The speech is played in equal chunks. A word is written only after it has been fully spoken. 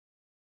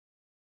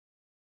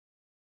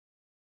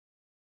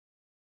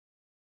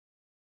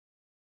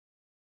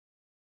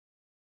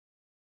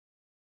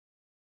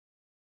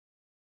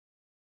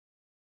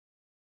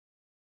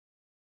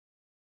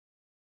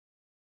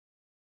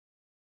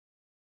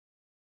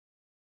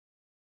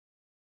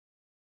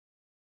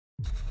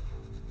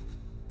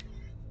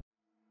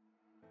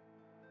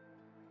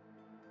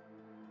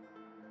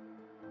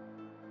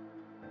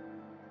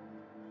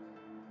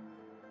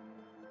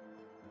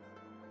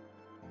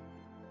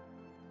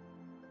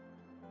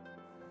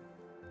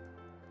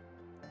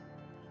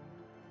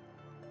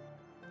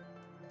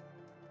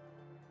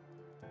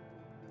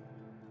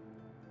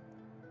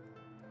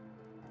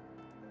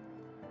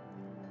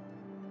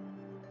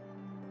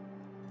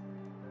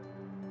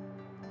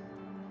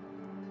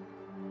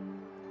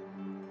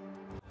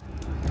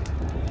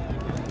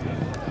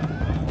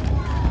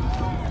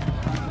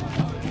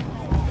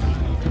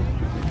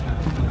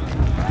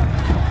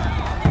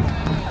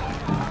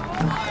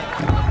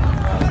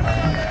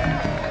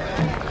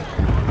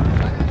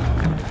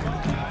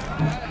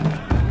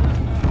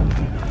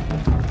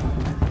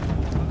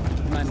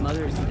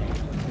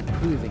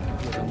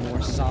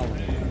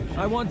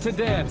I want to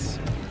dance.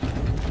 They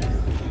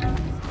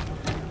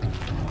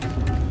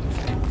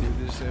do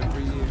this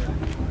every year.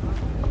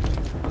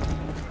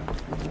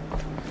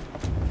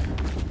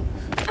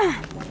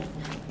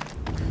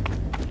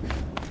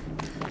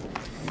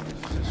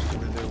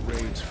 During their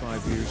raids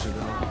 5 years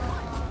ago.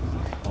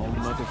 All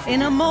motherfuckers.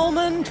 In a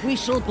moment, we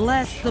shall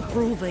bless the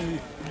proving.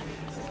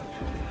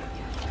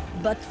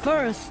 But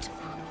first,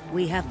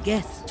 we have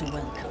guests to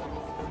welcome.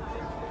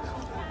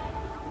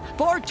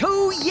 For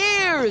 2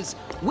 years,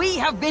 we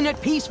have been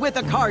at peace with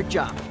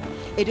Akarja.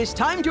 It is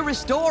time to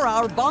restore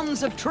our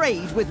bonds of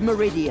trade with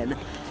Meridian.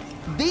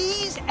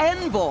 These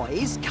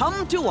envoys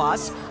come to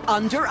us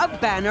under a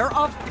banner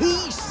of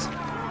peace.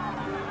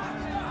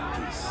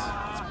 Peace.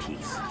 It's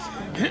peace.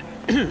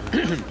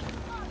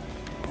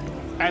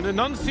 An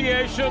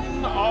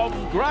enunciation of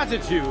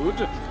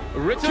gratitude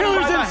written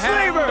Killers by the and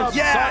hand slavers! of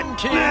Sun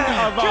King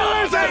of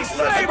Killers and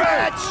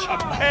slavers!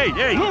 Hey!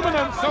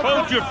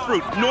 Hold your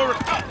fruit,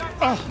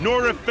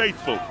 Nora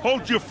Faithful.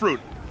 Hold your fruit.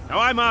 Now,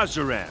 I'm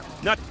Azaram,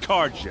 not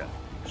Karja.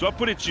 So I'll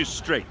put it to you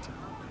straight.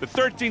 The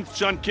 13th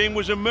Sun King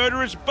was a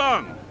murderous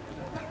bum.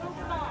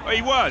 Well,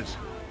 he was.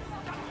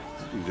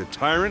 He was a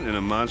tyrant and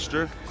a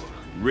monster.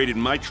 He raided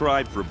my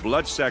tribe for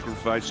blood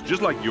sacrifice,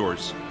 just like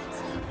yours.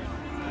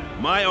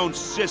 My own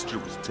sister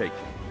was taken.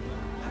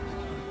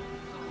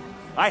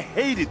 I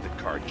hated the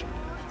Karja.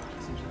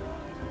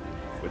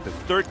 But the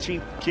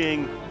 13th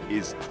king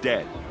is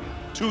dead.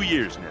 2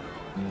 years now.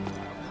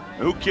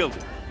 And who killed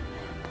him?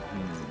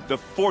 The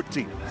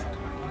 14th.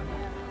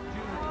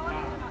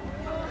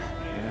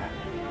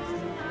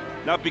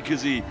 Not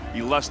because he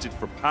lusted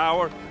for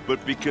power,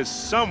 but because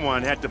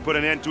someone had to put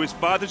an end to his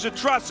father's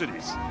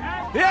atrocities.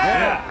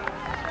 Yeah!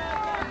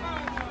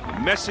 The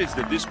message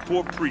that this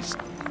poor priest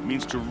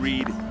means to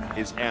read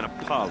is an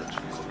apology.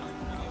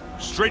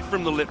 Straight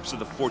from the lips of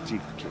the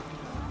 14th king.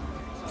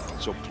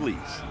 So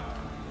please,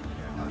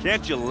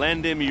 can't you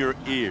lend him your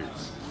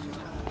ears?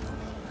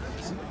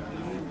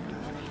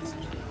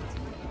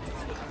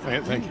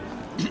 Thank you.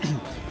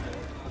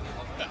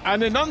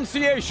 An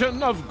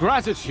enunciation of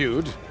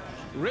gratitude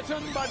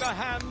written by the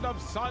hand of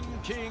Sun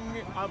King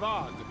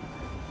Avad,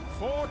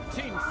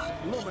 14th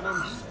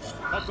luminance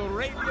of the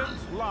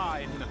Radiant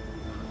Line.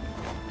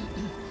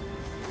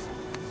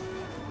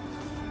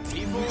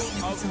 People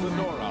of the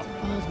Nora,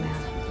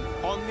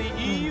 on the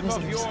eve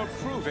of your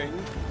proving,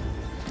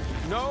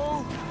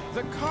 know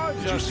the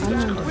Karja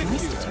stand with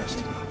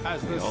you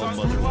as the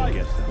sun's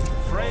light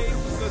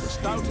frames the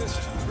stoutest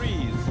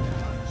trees,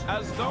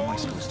 as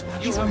those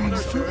you have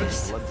nurtured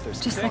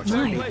just take like their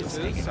mine.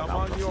 places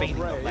among your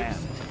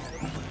graves.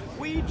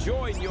 We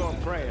join your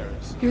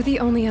prayers. You're the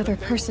only other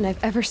person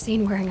I've ever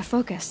seen wearing a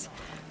focus.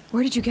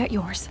 Where did you get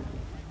yours?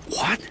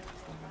 What?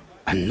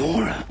 A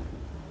Nora?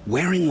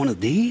 Wearing one of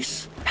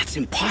these? That's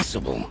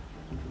impossible.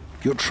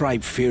 Your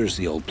tribe fears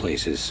the old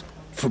places,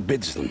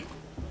 forbids them.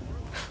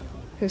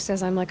 Who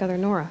says I'm like other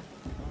Nora?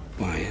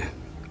 Why,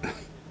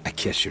 I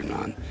guess you're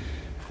not.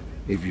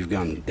 If you've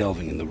gone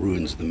delving in the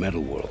ruins of the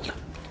metal world.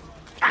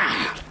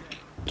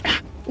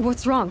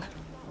 What's wrong?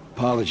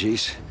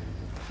 Apologies.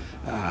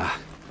 A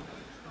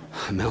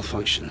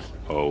malfunction.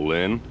 Oh,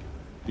 Lynn,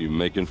 you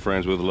making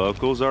friends with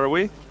locals, are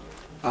we?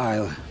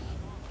 I'll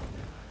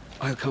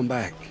come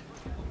back.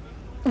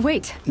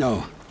 Wait.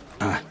 No,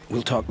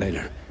 we'll talk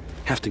later.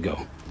 Have to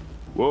go.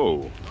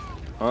 Whoa.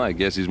 Well, I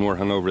guess he's more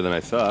hungover than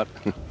I thought.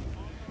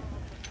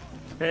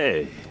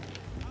 Hey,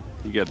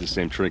 you got the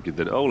same trinket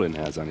that Olin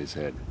has on his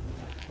head.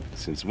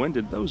 Since when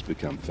did those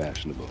become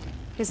fashionable?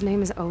 His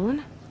name is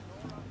Olin?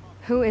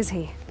 Who is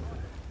he?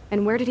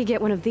 And where did he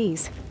get one of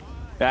these?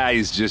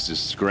 He's just a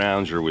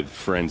scrounger with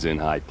friends in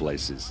high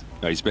places.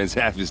 Now, he spends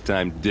half his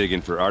time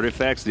digging for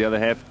artifacts, the other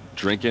half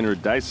drinking or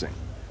dicing.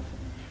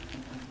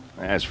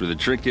 As for the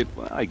trinket,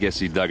 well, I guess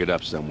he dug it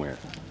up somewhere.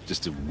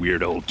 Just a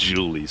weird old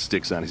jewel he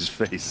sticks on his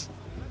face.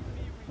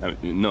 I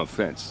mean, no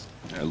offense.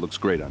 It looks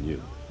great on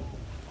you.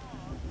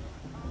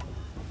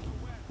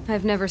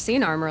 I've never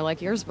seen armor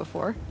like yours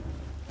before.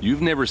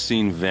 You've never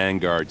seen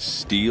Vanguard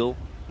steel?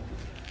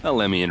 Well,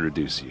 let me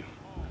introduce you.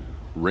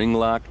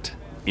 Ring-locked,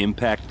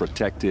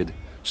 impact-protected,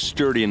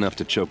 sturdy enough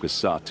to choke a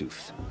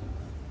sawtooth.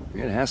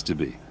 It has to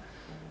be.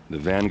 The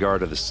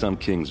Vanguard of the Sun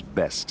King's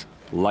best.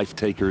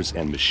 Life-takers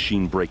and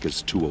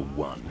machine-breakers to a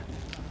one.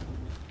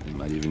 You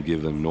might even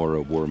give a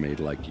Nora warmaid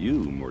like you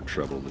more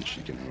trouble than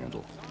she can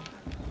handle.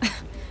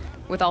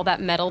 With all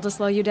that metal to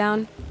slow you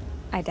down?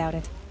 I doubt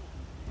it.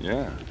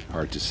 Yeah,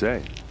 hard to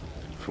say.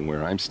 From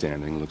where I'm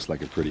standing, looks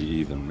like a pretty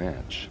even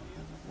match.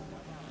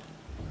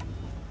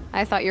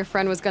 I thought your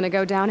friend was gonna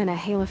go down in a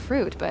hail of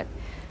fruit, but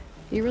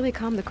you really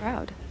calmed the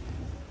crowd.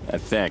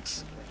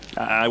 Thanks.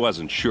 I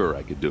wasn't sure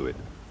I could do it.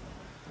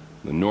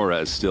 The Nora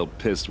is still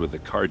pissed with the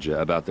Karja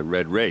about the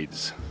Red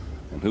Raids,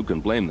 and who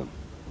can blame them?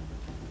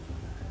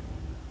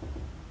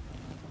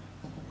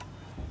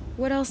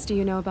 What else do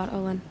you know about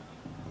Olin?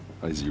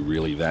 Is he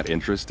really that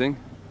interesting?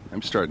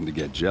 I'm starting to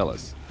get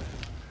jealous.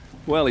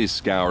 Well, he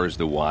scours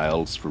the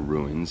wilds for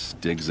ruins,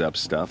 digs up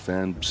stuff,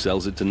 and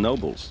sells it to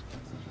nobles.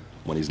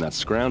 When he's not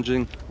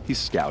scrounging, he's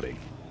scouting.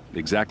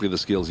 Exactly the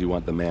skills you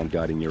want the man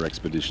guiding your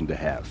expedition to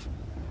have.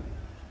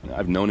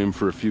 I've known him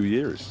for a few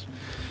years.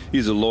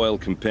 He's a loyal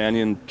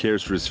companion,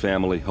 cares for his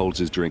family, holds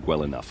his drink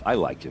well enough. I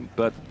like him,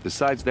 but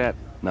besides that,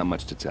 not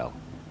much to tell.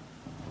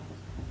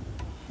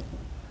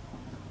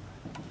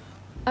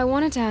 I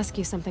wanted to ask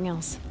you something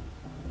else.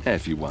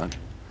 If you want.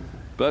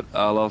 But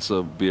I'll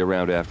also be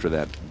around after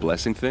that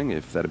blessing thing,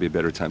 if that'd be a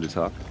better time to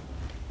talk.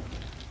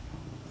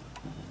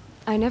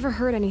 I never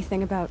heard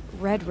anything about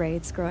red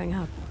raids growing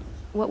up.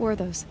 What were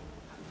those?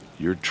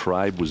 Your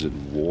tribe was at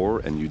war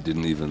and you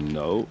didn't even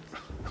know?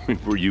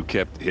 Were you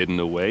kept hidden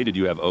away? Did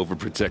you have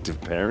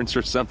overprotective parents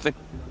or something?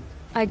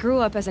 I grew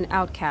up as an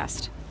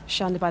outcast,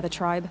 shunned by the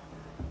tribe.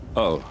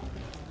 Oh,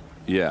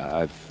 yeah,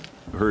 I've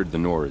heard the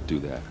Nora do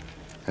that.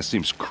 That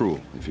seems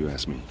cruel, if you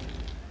ask me.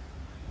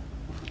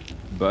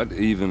 But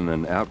even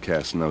an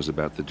outcast knows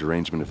about the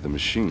derangement of the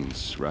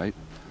machines, right?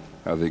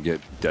 How they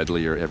get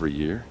deadlier every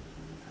year?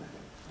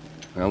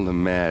 Well, the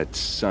mad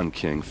Sun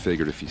King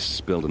figured if he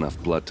spilled enough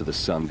blood to the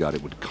Sun God,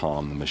 it would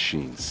calm the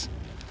machines.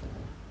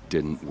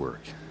 Didn't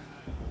work.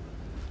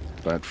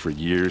 But for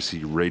years,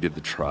 he raided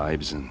the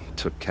tribes and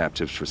took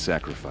captives for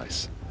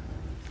sacrifice.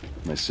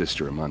 My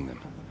sister among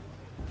them.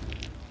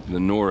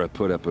 The Nora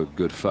put up a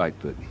good fight,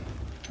 but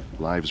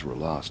lives were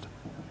lost.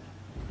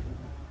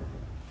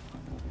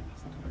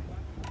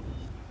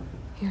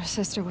 Your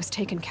sister was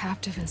taken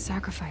captive and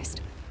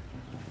sacrificed.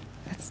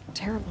 That's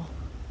terrible.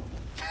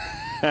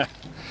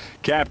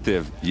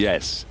 Captive,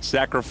 yes.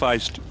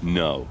 Sacrificed,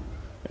 no.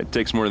 It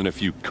takes more than a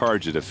few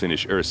Carja to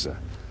finish Ursa.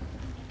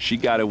 She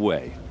got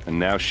away, and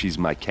now she's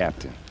my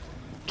captain.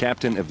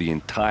 Captain of the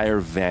entire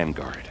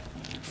Vanguard.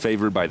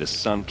 Favored by the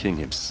Sun King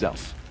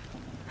himself.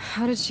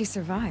 How did she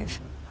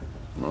survive?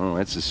 Oh,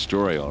 that's a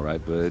story, all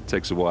right, but it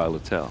takes a while to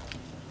tell.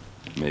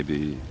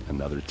 Maybe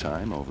another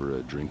time over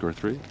a drink or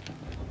three?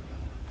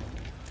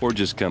 Or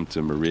just come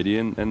to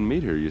Meridian and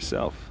meet her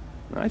yourself.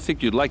 I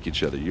think you'd like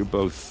each other. You're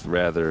both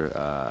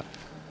rather,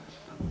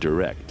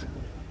 direct.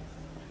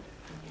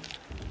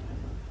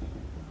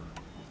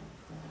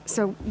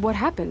 So, what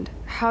happened?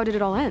 How did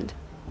it all end?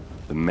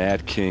 The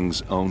Mad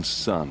King's own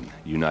son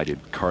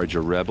united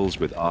Carja rebels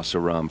with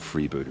Oseram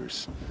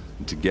freebooters.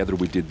 And together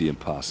we did the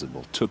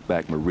impossible, took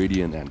back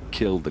Meridian and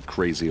killed the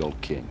crazy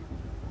old king.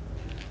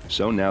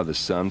 So now the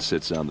son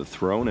sits on the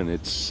throne and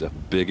it's a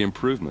big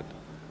improvement.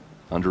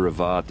 Under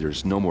Avad,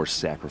 there's no more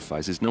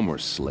sacrifices, no more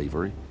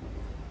slavery.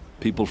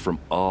 People from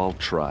all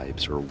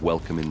tribes are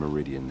welcome in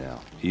Meridian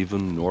now,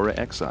 even Nora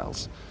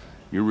exiles.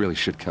 You really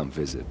should come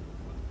visit.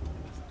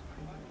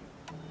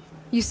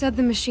 You said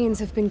the machines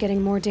have been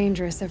getting more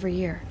dangerous every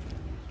year.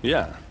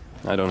 Yeah,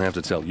 I don't have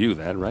to tell you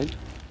that, right?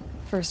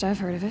 First I've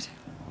heard of it.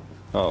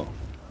 Oh,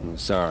 I'm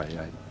sorry,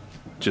 I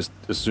just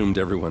assumed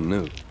everyone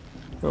knew.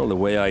 Well, the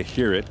way I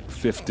hear it,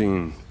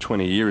 15,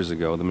 20 years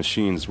ago, the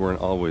machines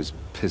weren't always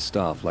pissed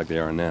off like they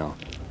are now.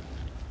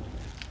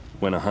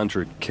 When a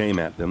hunter came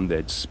at them,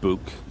 they'd spook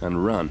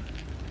and run.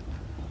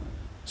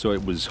 So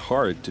it was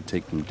hard to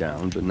take them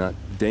down, but not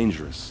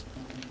dangerous,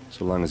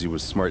 so long as he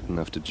was smart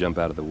enough to jump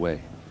out of the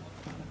way.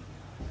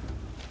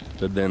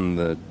 But then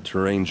the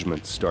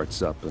derangement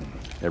starts up and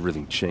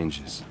everything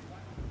changes.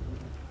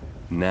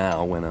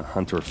 Now, when a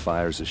hunter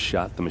fires a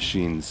shot, the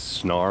machines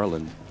snarl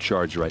and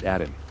charge right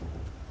at him.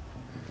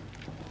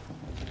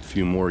 A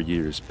few more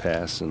years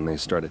pass and they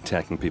start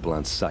attacking people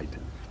on sight.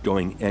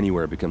 Going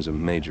anywhere becomes a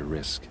major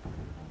risk.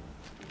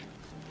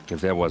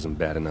 If that wasn't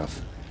bad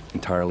enough,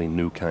 entirely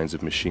new kinds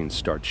of machines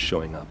start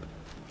showing up.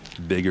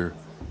 Bigger,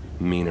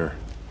 meaner,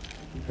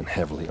 and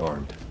heavily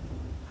armed.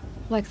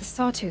 Like the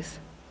Sawtooth.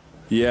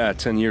 Yeah,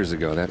 10 years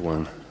ago, that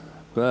one.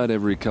 But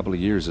every couple of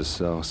years or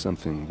so,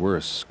 something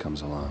worse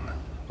comes along.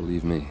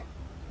 Believe me.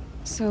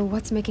 So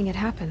what's making it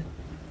happen?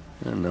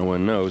 And no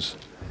one knows.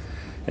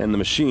 And the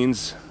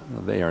machines,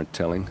 well, they aren't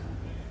telling.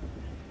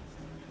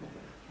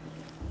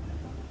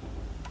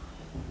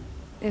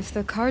 If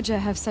the Carja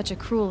have such a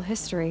cruel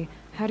history,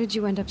 how did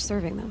you end up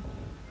serving them?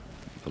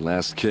 The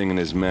last king and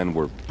his men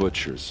were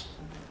butchers.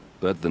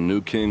 But the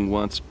new king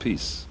wants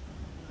peace.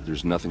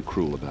 There's nothing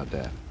cruel about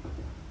that.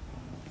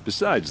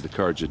 Besides, the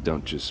Carja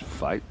don't just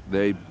fight,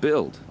 they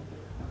build.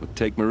 But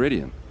take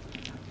Meridian.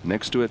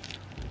 Next to it,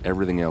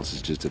 everything else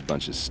is just a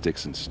bunch of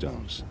sticks and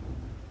stones.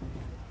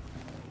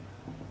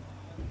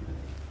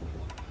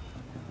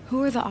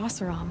 Who are the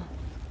Oseram?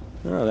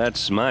 Oh,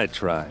 that's my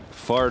tribe,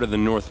 far to the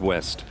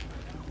northwest.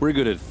 We're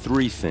good at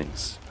three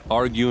things.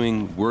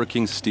 Arguing,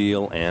 working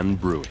steel, and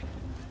brewing.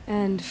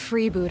 And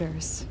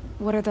freebooters.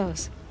 What are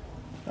those?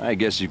 I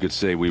guess you could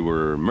say we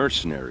were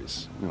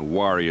mercenaries.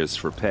 Warriors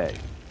for pay.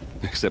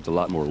 Except a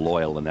lot more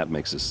loyal than that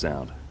makes us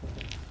sound.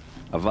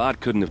 Avad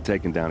couldn't have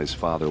taken down his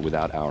father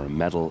without our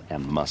metal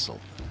and muscle.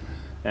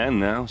 And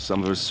now,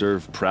 some of us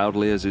serve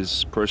proudly as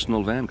his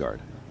personal vanguard.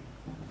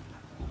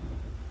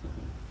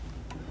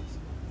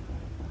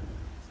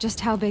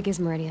 Just how big is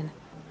Meridian?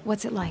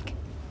 What's it like?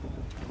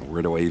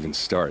 Where do I even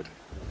start?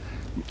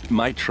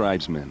 My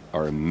tribesmen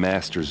are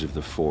masters of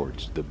the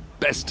forge, the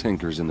best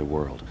tinkers in the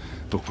world.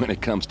 But when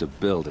it comes to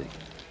building,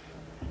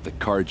 the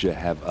Carja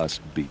have us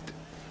beat.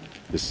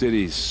 The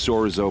city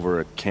soars over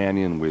a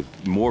canyon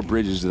with more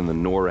bridges than the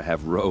Nora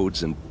have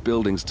roads and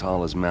buildings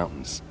tall as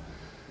mountains.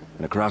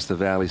 And across the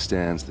valley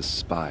stands the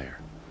spire,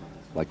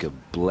 like a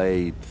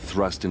blade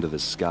thrust into the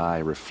sky,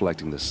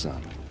 reflecting the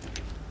sun.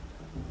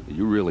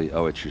 You really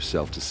owe it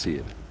yourself to see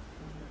it.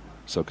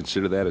 So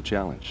consider that a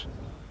challenge.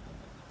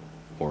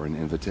 Or an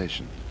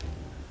invitation.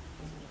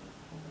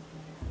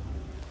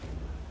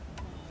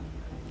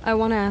 I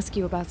want to ask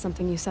you about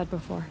something you said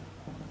before.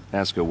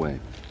 Ask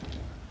away.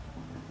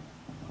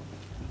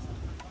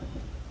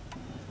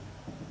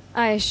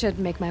 I should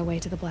make my way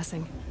to the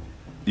blessing.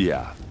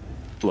 Yeah.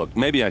 Look,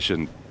 maybe I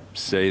shouldn't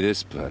say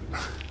this, but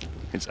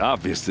it's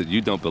obvious that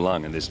you don't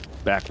belong in this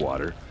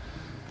backwater.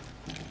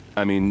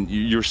 I mean,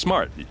 you're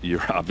smart.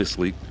 You're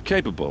obviously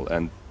capable,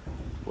 and,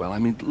 well, I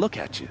mean, look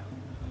at you.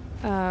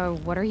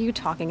 What are you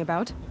talking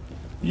about?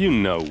 You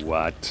know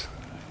what.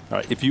 All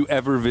right, if you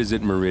ever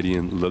visit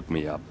Meridian, look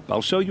me up.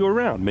 I'll show you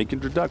around, make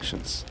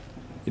introductions.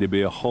 It'll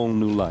be a whole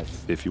new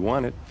life, if you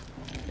want it.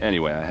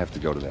 Anyway, I have to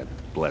go to that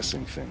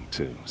blessing thing,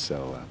 too,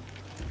 so,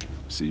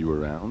 see you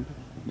around,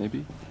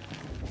 maybe?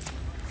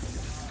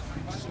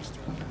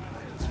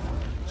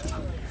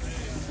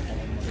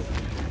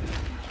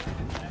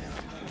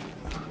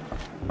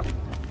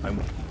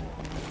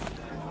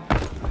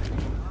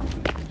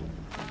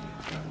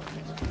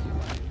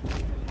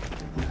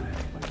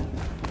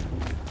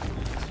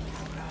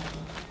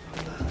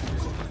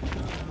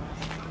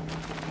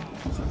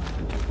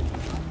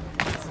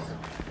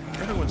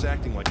 Everyone's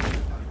acting like...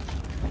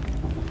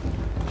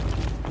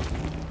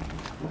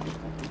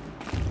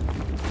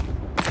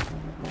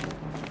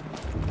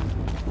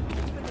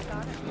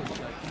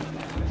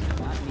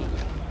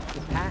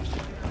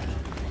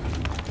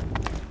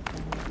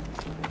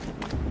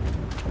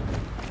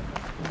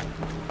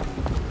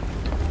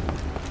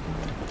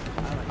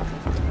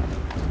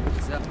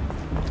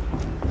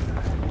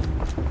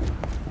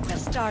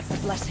 Start the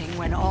blessing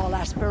when all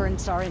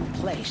aspirants are in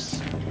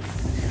place.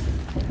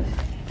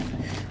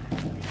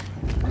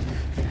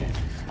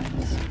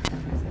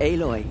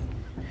 Aloy,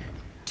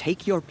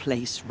 take your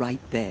place right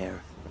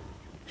there.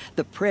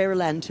 The prayer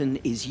lantern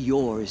is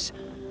yours.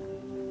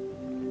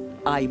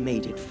 I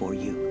made it for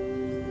you.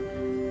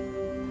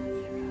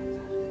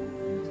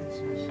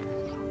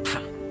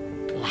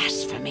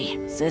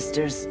 Blasphemy.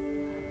 Sisters.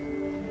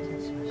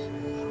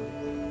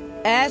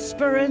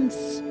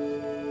 Aspirants,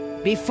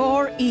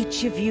 before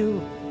each of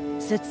you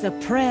sits a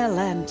prayer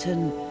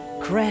lantern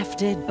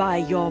crafted by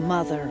your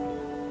mother.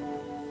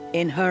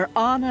 In her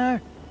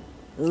honor,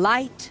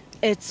 light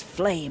its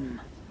flame.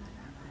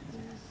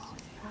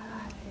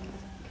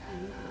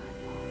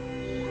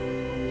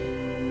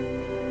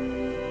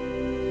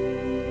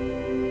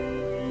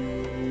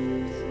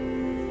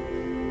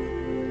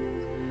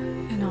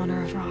 In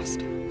honor of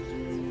Rost.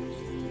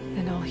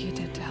 And all he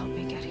did to help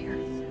me get here.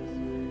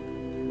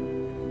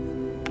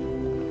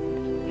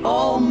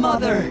 Oh,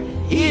 Mother,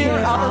 hear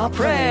our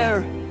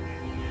prayer.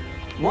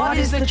 What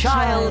is the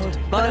child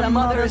but a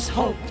mother's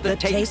hope that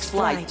takes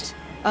flight?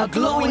 A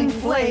glowing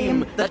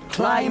flame that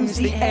climbs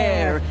the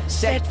air,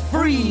 set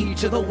free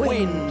to the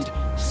wind,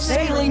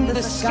 sailing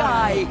the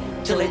sky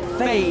till it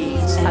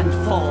fades and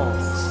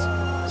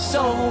falls.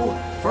 So,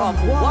 from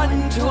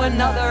one to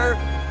another,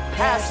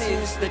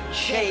 passes the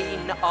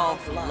chain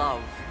of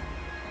love.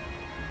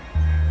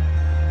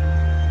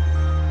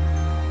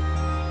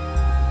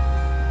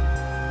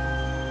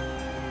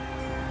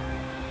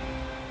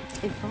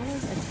 It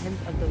follows a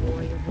tenth of the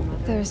warrior her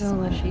mother. There's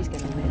Olin. She's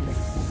gonna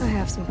live. I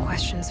have some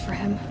questions for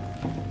him.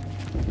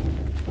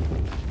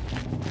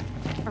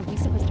 Are we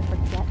supposed to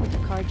forget what the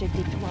Karja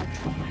did to our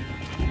tribe?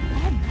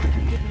 Oh,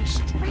 mother, give me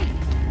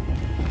strength.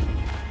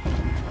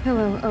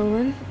 Hello,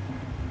 Olin.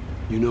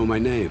 You know my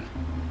name?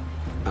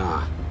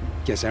 Ah,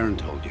 guess Aaron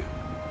told you.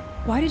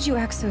 Why did you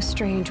act so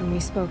strange when we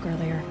spoke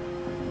earlier?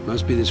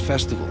 Must be this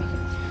festival.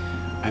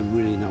 I'm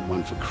really not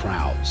one for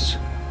crowds.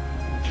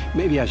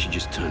 Maybe I should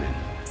just turn in.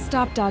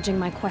 Stop dodging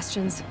my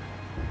questions.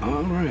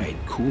 All right,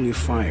 cool your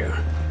fire.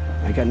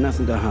 I got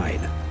nothing to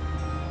hide.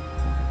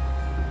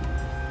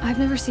 I've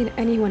never seen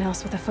anyone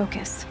else with a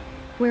focus.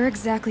 Where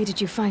exactly did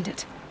you find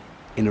it?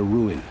 In a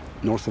ruin,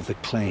 north of the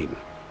Claim.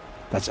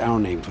 That's our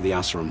name for the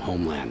Asuram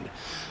homeland.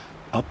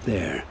 Up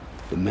there,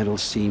 the metal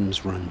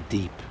seams run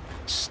deep.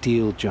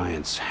 Steel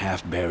giants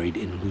half buried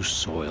in loose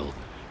soil.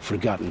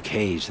 Forgotten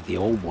caves that the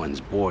old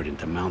ones bored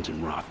into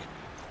mountain rock.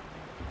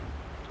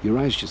 Your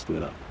eyes just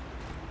lit up.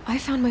 I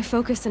found my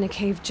focus in a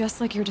cave just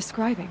like you're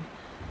describing.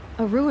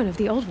 A ruin of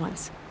the old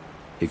ones.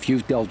 If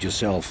you've delved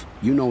yourself,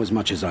 you know as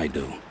much as I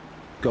do.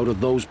 Go to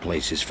those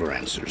places for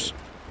answers.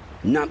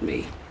 Not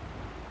me.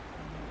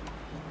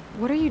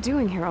 What are you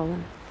doing here,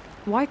 Olin?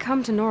 Why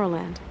come to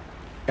Noraland?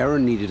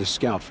 Aaron needed a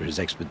scout for his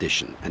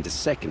expedition, and a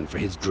second for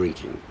his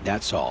drinking,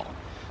 that's all.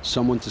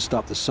 Someone to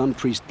stop the Sun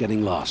Priest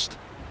getting lost.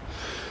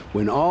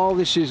 When all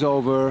this is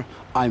over,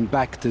 I'm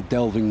back to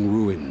delving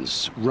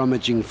ruins,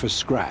 rummaging for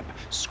scrap,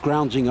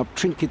 scrounging up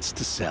trinkets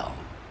to sell.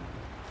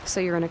 So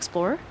you're an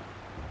explorer?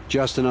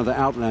 Just another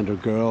Outlander,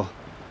 girl.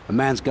 A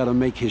man's gotta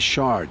make his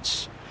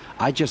shards.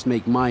 I just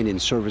make mine in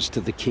service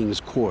to the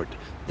king's court.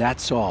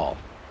 That's all.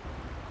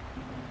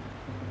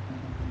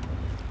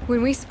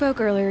 When we spoke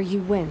earlier, you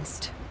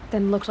winced,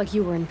 then looked like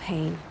you were in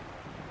pain.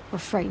 Or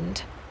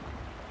frightened.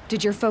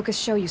 Did your focus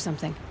show you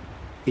something?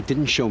 It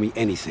didn't show me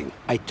anything.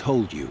 I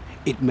told you.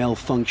 It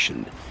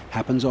malfunctioned.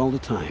 Happens all the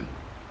time.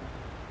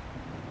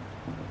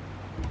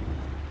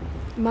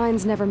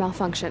 Mine's never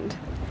malfunctioned,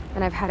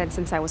 and I've had it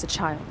since I was a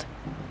child.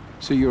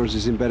 So yours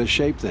is in better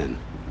shape then.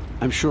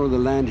 I'm sure the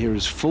land here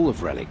is full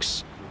of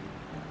relics.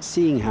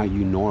 Seeing how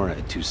you Nora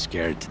are too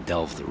scared to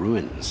delve the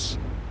ruins.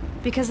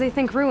 Because they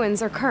think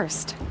ruins are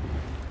cursed.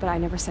 But I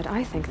never said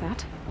I think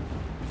that.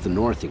 If the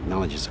North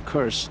acknowledges a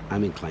curse,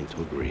 I'm inclined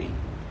to agree.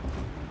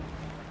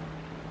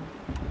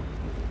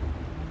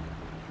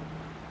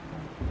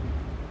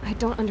 I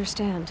don't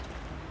understand.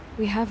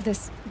 We have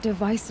this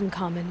device in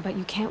common, but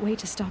you can't wait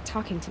to stop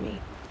talking to me.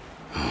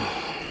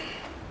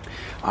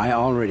 I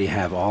already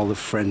have all the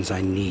friends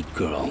I need,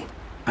 girl.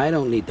 I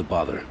don't need the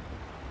bother.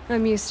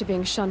 I'm used to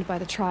being shunned by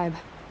the tribe.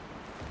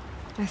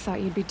 I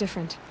thought you'd be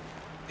different.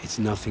 It's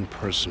nothing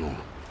personal.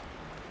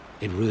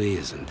 It really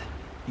isn't.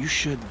 You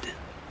should...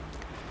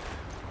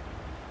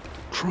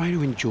 try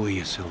to enjoy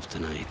yourself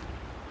tonight.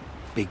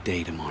 Big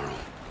day tomorrow.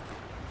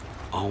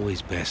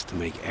 Always best to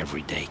make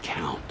every day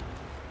count.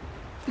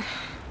 The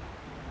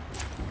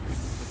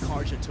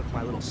Karja took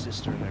my little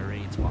sister and their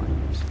aids 5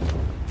 years ago.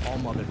 All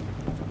mother,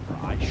 or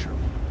I sure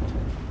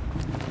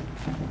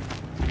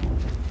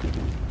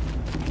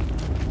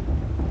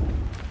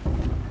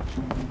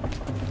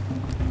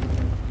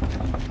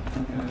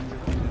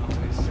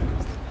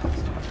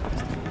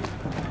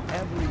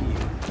every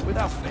year,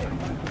 without fail.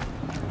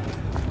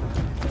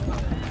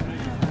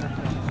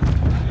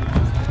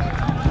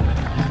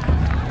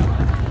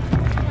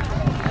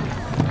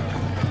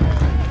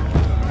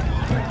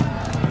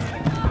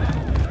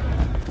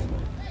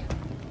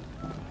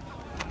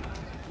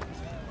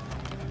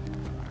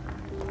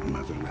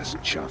 Motherless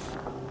chuff.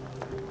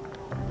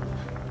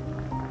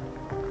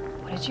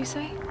 What did you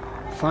say?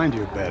 Find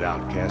your bed,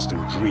 outcast,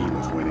 and dream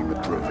of winning the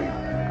proving.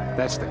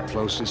 That's the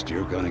closest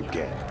you're gonna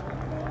get.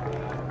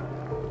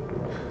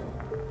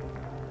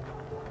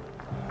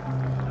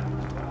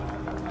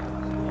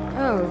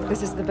 Oh,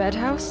 this is the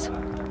bedhouse?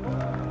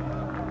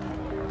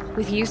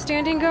 With you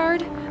standing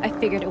guard, I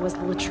figured it was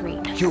the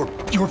latrine. Your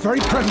very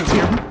presence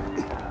here...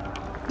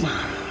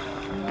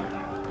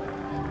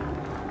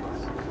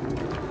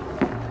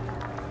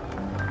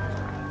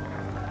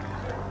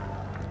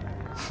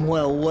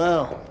 Well,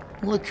 well.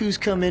 Look who's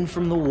come in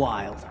from the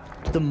wild.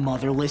 The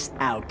motherless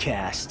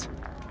outcast.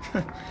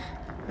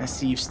 I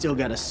see you've still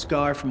got a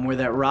scar from where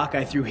that rock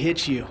I threw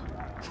hit you.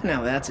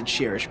 Now that's a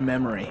cherished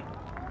memory.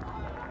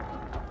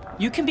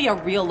 You can be a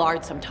real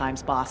lard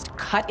sometimes, boss.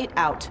 Cut it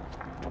out.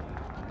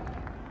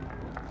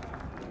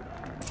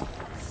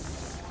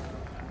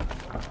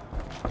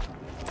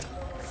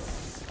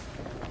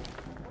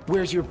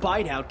 Where's your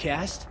bite,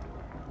 outcast?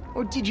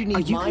 Or did you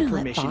need my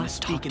permission to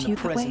speak in the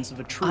presence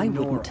of a true Nora?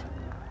 I wouldn't.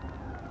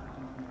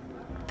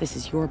 This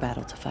is your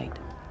battle to fight,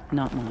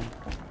 not mine.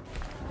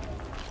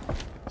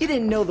 You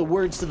didn't know the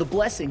words to the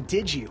blessing,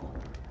 did you?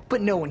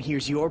 But no one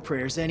hears your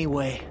prayers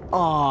anyway.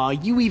 Aw,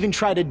 you even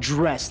try to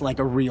dress like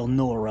a real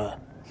Nora.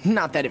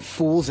 Not that it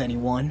fools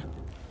anyone.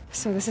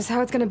 So this is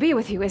how it's gonna be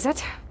with you, is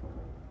it?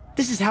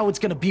 This is how it's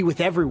gonna be with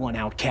everyone,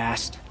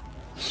 outcast.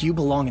 You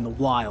belong in the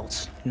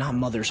wilds, not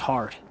Mother's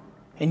heart.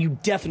 And you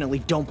definitely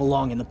don't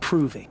belong in the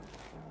proving.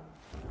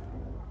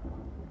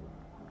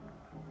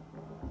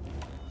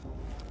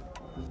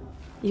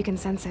 You can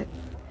sense it.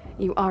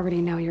 You already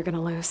know you're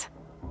gonna lose.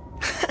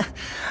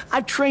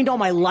 I've trained all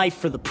my life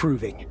for the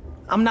proving.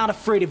 I'm not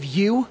afraid of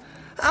you.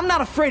 I'm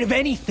not afraid of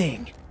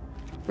anything.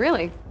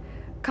 Really?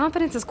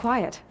 Confidence is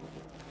quiet.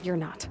 You're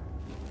not.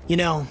 You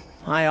know,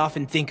 I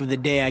often think of the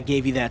day I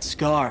gave you that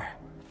scar.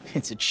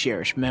 It's a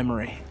cherished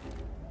memory.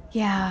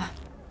 Yeah.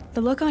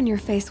 The look on your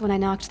face when I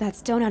knocked that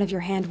stone out of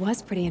your hand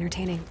was pretty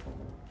entertaining.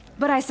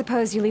 But I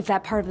suppose you leave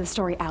that part of the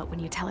story out when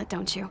you tell it,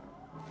 don't you?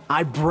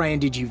 I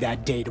branded you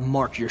that day to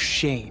mark your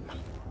shame.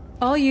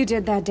 All you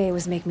did that day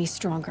was make me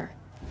stronger.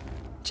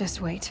 Just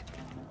wait.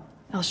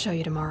 I'll show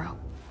you tomorrow.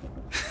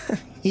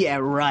 Yeah,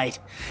 right.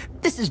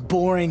 This is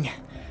boring.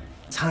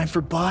 Time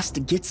for Boss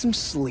to get some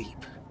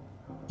sleep.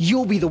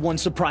 You'll be the one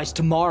surprised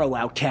tomorrow,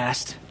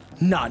 outcast.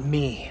 Not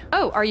me.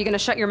 Oh, are you gonna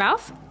shut your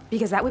mouth?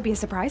 Because that would be a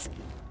surprise.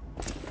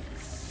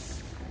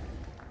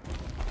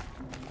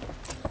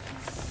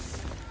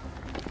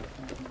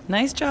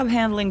 Nice job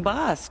handling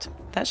Bast.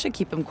 That should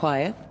keep him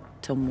quiet.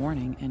 Till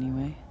morning,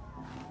 anyway.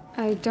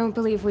 I don't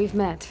believe we've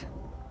met.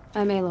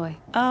 I'm Aloy.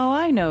 Oh,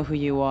 I know who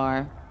you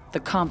are. The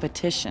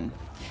competition.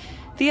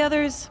 The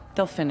others,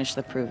 they'll finish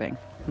the proving.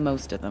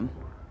 Most of them.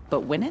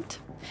 But win it?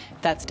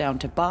 That's down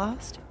to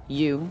Bast,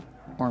 you,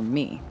 or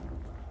me.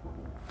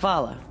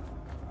 Vala.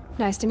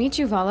 Nice to meet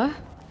you, Vala.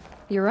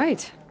 You're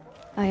right.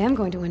 I am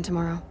going to win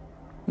tomorrow.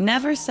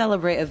 Never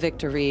celebrate a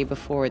victory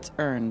before it's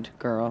earned,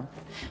 girl.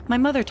 My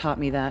mother taught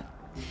me that.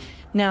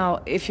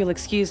 Now, if you'll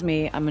excuse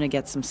me, I'm gonna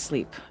get some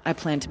sleep. I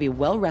plan to be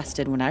well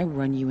rested when I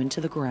run you into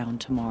the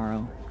ground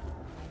tomorrow.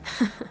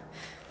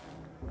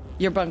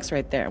 Your bunk's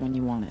right there when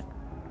you want it.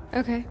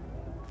 Okay.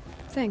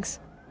 Thanks.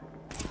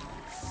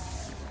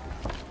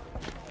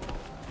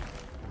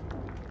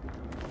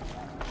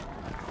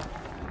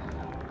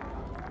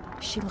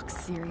 She looks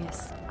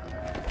serious.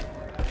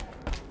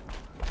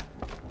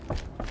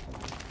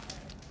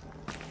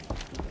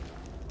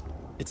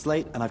 It's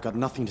late, and I've got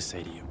nothing to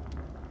say to you.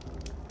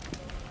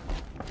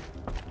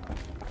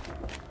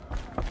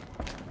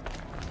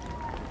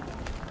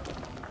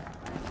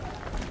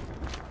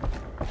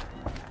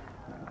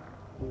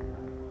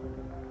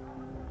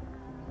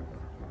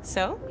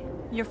 So,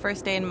 your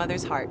first day in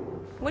Mother's Heart.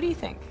 What do you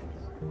think?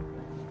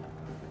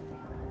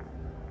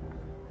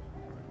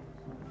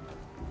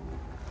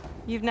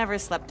 You've never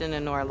slept in a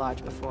Nora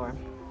Lodge before.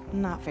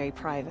 Not very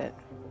private.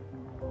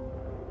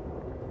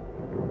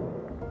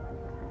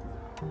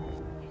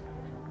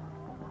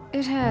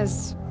 It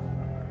has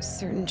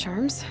certain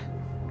charms.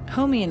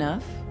 Homey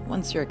enough,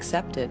 once you're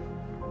accepted.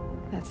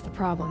 That's the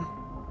problem.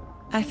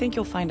 I think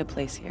you'll find a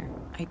place here.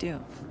 I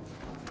do.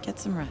 Get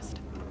some rest.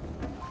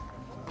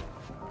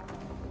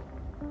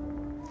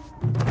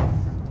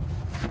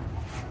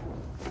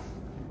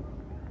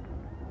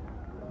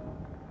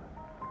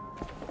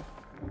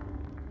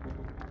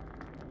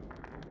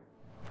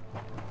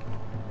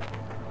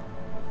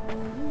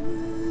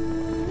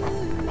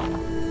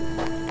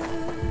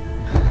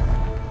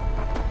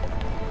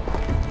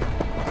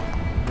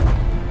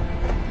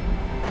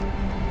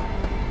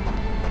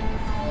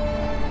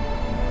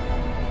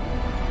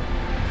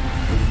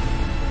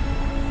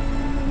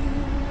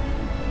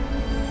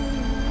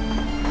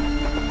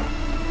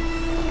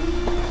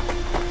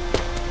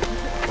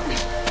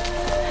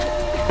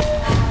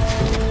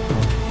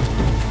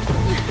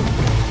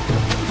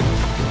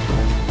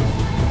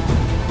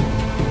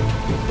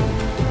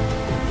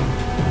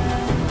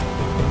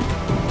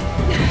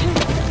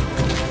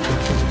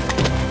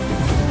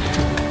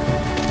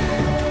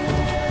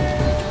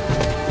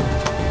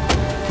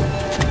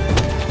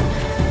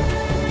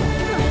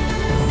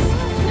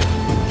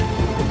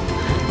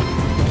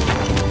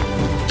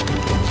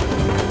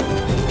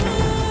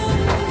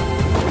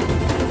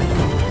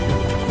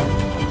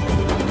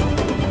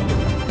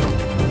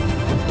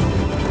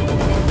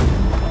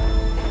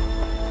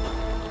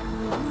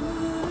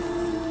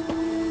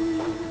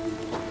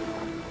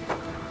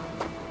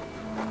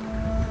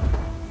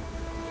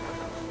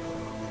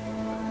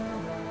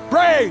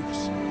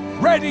 Braves!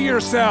 Ready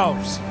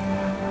yourselves!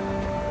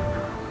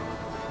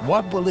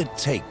 What will it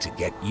take to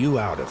get you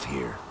out of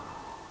here?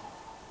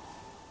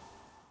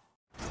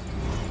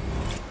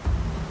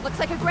 Looks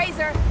like a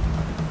grazer.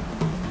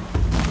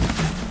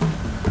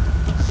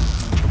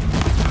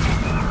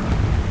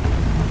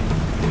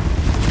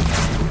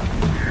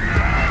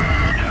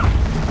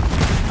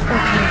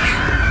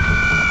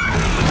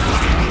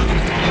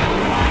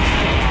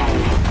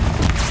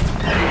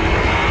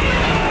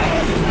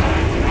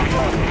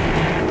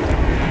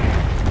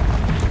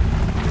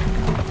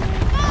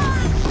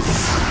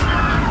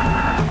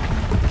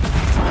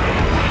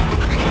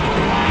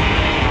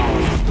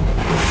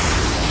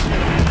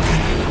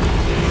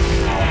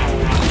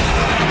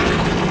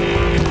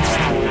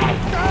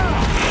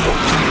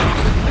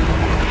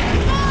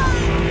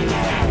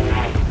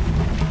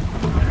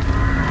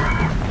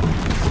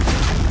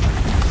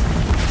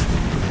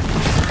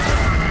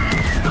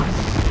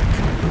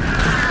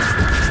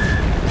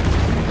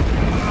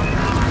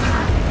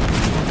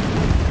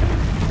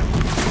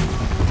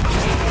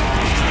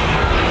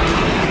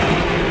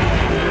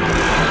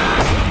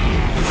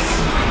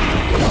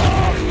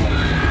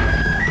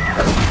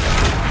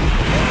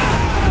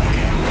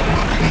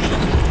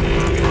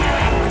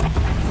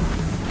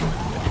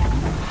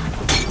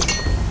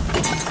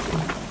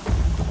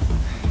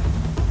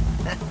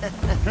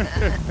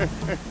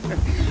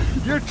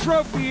 Your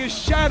trophy is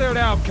shattered,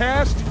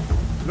 outcast.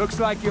 Looks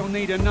like you'll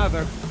need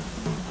another.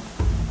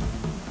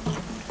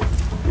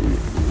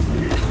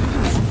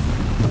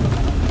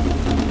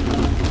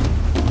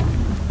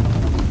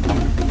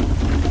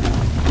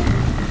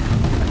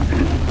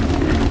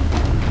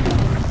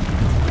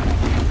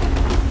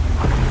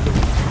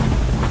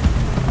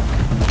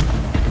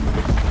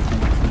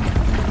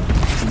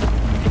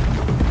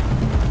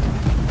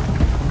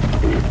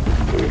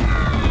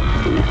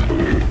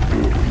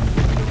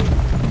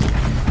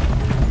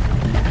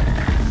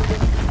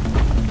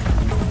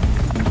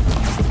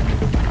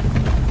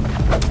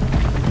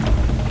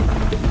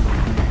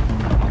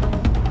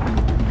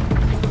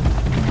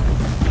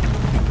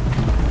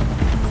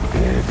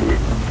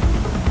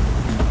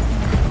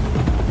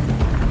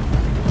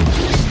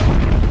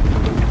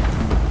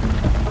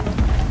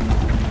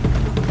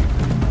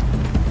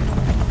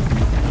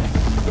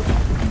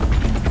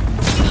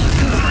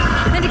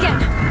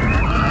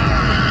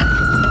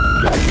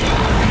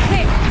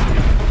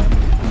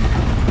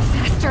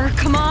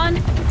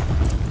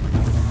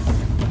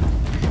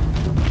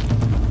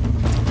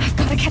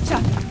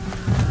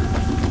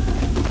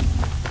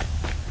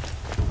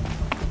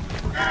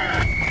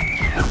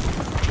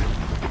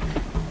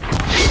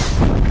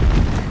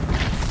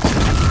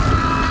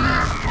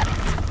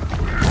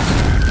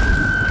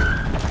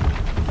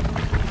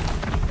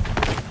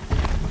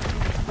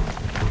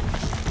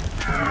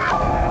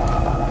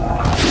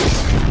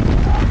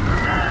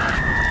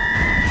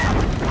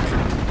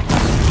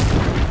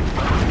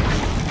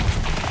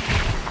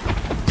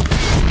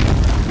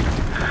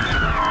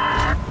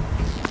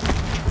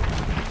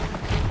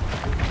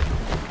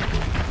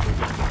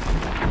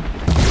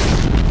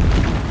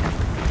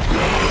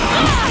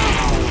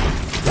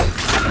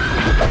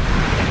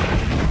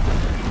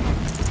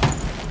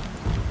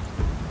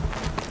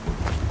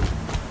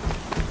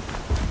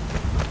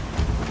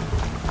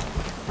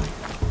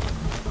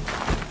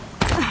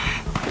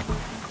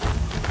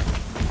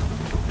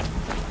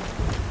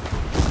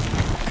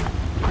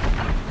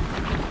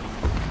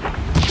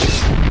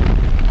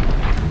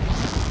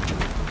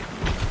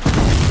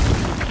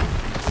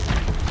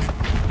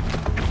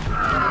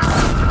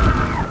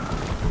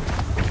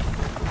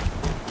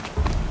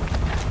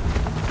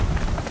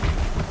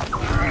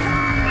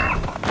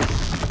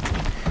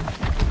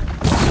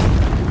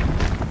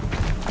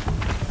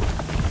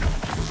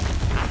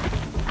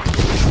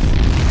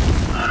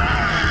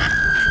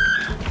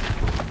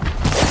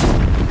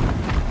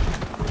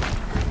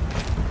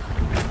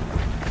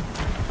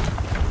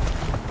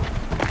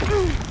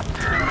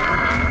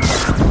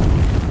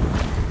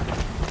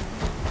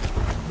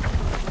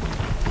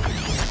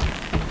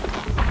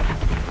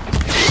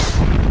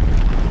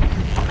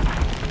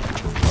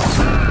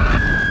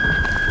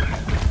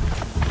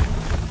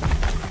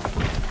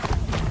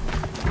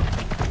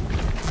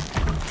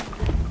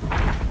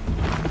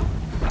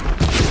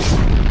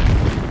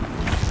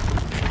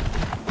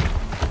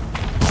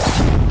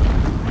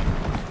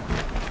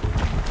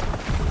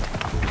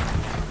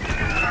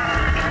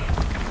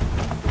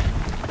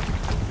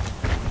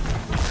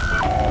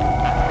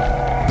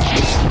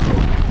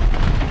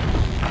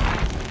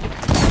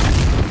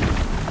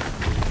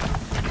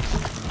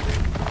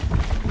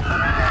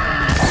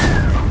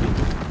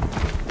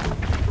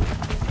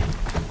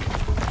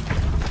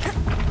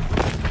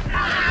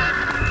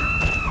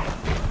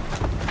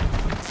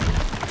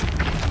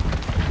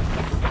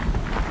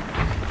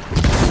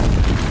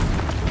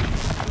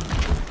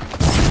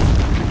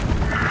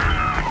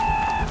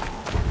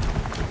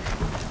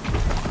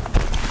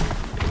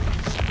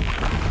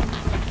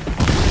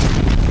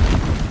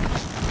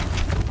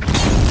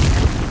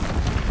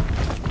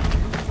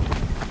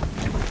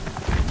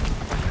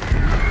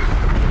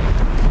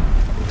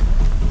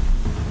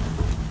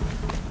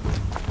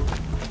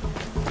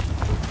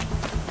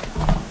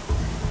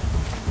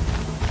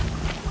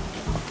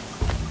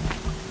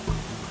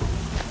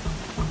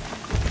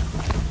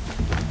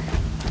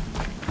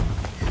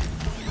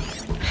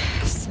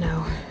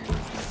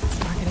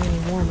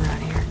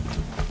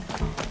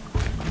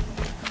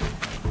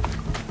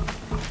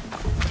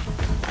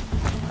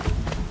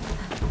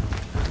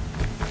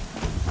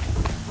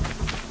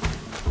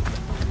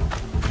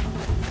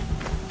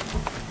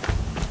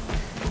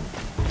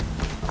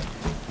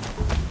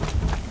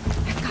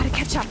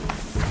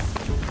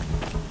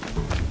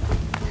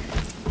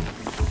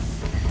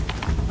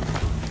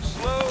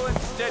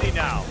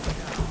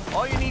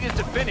 All you need is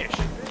to finish.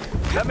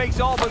 That makes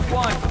all but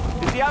one.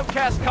 Is the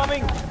outcast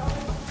coming?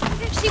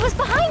 She was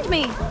behind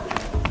me!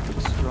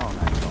 Looks strong,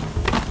 I thought.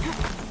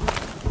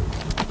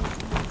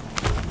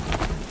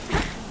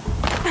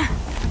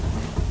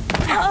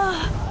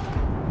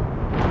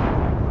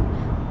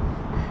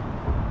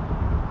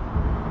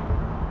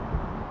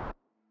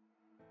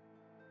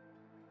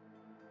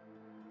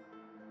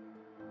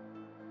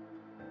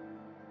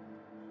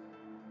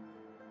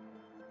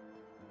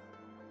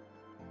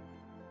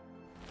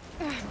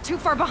 Too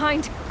far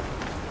behind.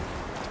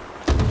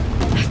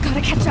 I've got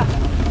to catch up.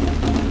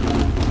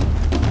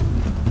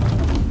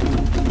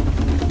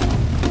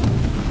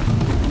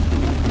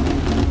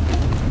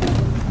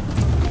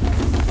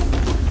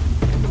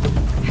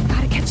 I've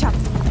got to catch up.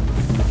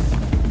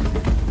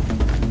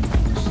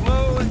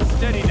 Slow and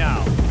steady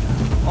now.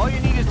 All you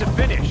need is to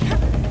finish.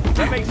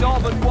 That makes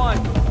all but one.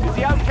 Is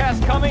the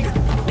outcast coming?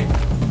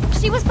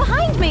 She was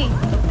behind me!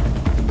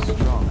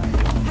 Strong.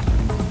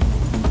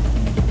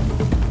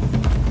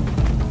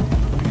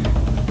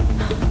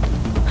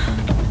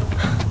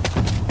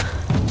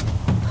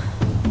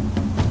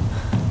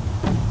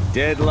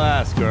 Dead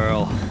last,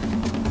 girl.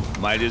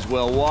 Might as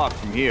well walk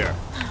from here.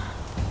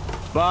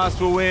 Boss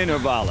will win or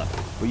Vala,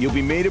 but you'll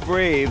be made a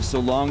brave so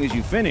long as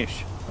you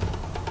finish.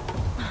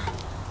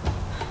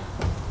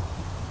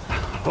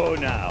 Oh,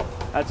 now.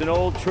 That's an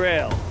old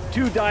trail.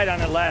 2 died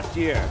on it last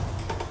year.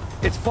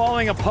 It's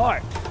falling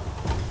apart.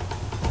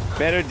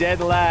 Better dead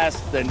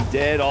last than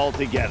dead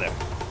altogether.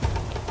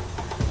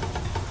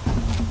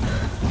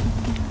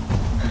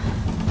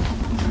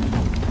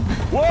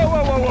 Whoa,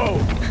 whoa, whoa, whoa!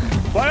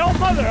 By all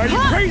mother, are you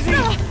crazy?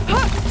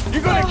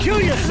 You're gonna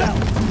kill yourself!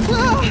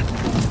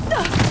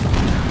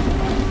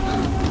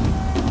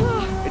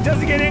 It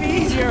doesn't get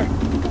any easier!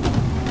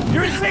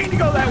 You're insane to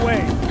go that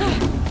way!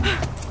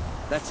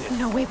 That's it.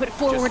 No way but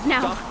forward Just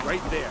now. stop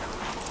right there.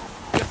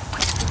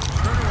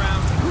 Turn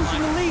around. Who's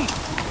in the lead?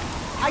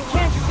 I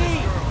can't see!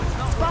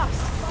 Boss,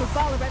 the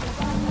ball already.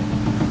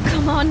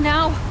 Come on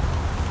now.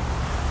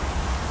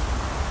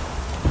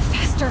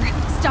 Faster.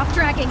 Stop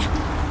dragging.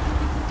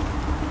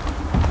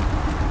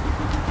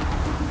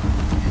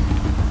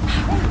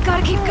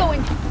 Gotta keep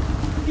going.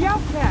 The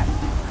outcast!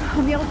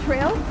 On the old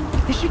trail?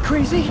 Is she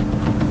crazy?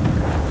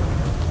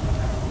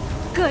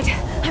 Good.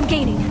 I'm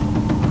gaining.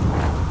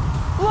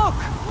 Look!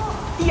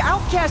 The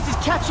outcast is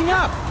catching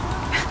up!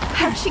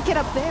 How'd she get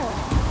up there?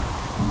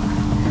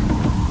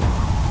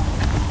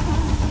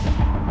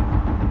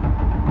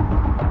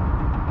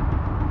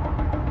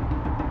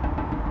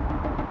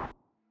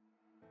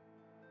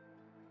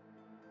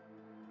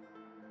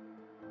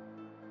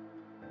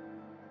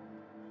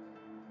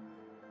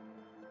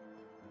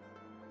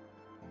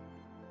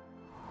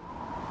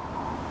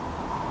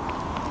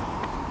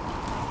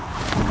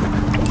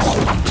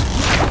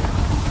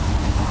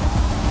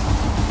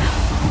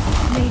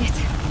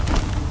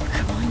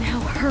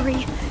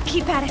 Hurry.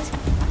 Keep at it.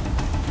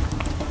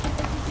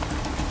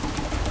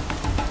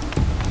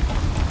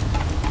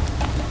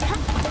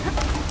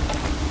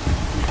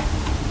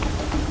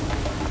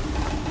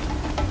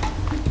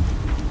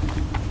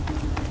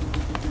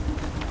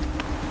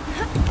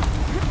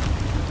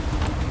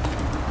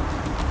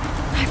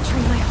 I've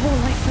trained my whole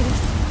life for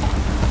this.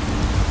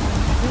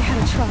 We had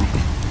a tribe,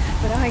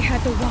 but I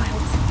had the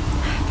wilds.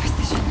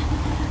 Precision.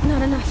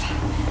 Not enough.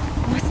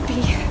 Must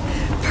be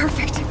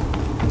perfect.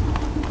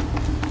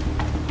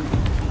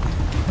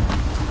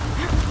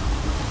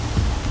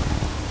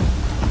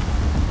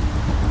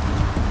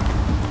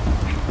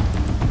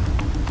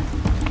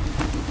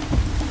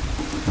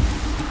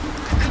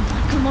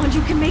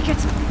 You can make it.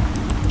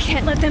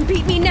 Can't let them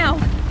beat me now.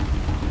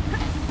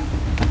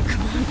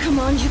 Come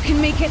on, you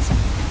can make it.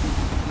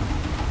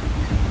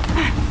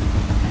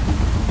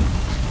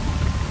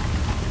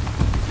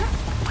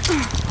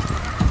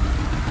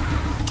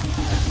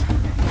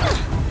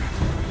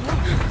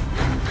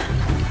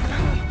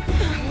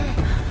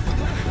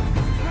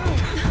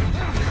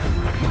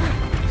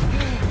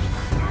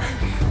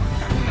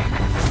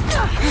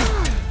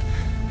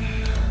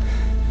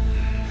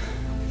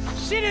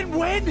 She didn't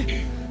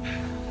win!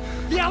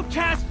 The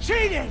outcast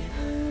cheated!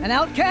 An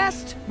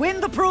outcast win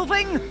the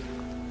proving?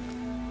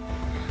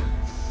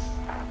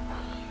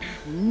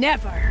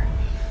 Never.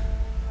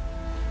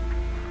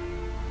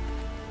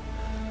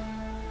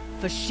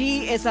 For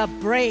she is a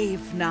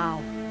brave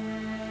now.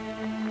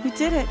 We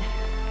did it.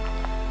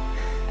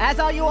 As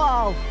are you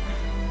all.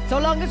 So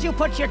long as you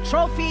put your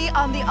trophy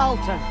on the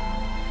altar.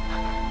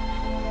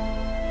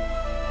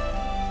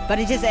 But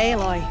it is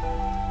Aloy.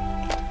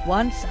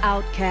 Once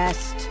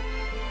outcast,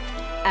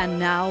 and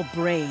now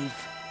brave,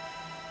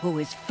 who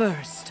is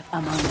first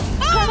among you.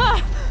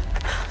 Ah!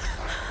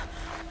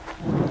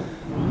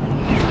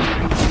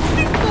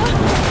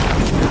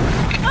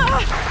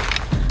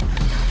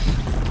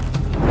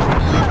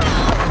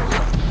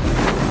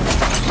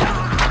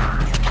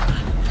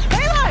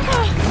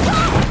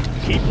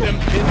 Keep them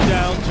pinned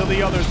down till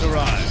the others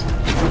arrive.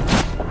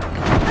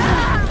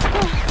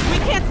 We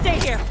can't stay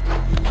here.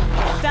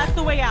 That's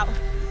the way out.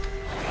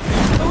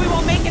 But we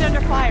won't make it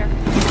under fire.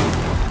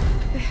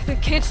 There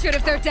Can't shoot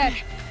if they're dead.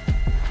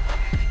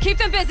 Keep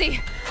them busy.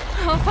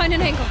 I'll find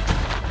an angle.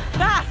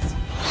 Bass!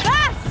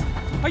 Bass!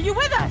 Are you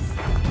with us?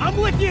 I'm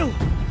with you!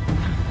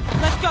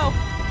 Let's go.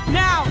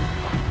 Now!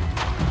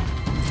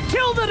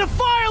 Kill the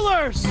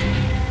defilers!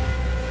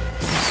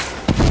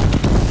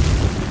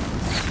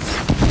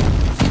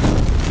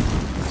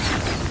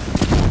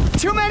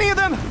 Too many of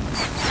them!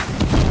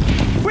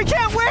 We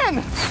can't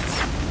win!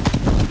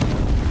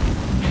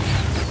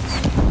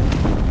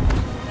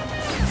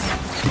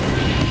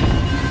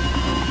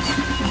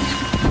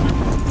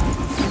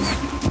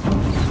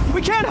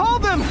 We can't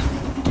hold them!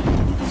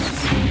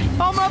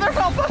 Oh, Mother,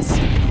 help us!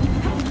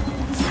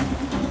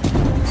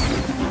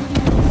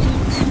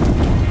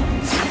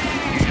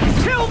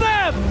 Kill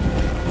them!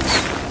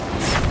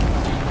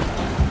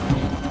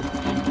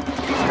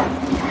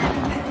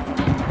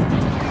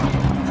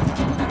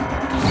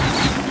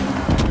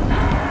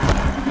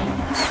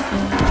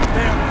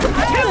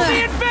 Kill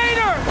the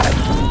invaders!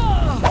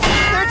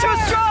 They're too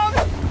strong!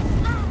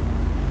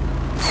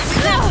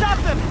 We can't stop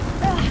them!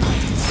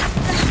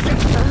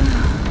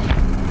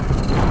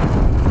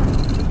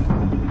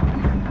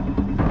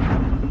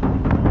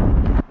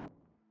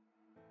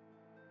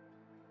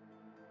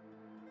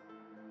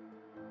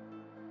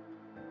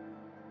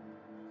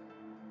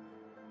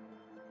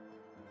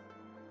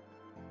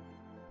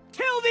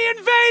 Kill the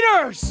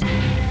invaders!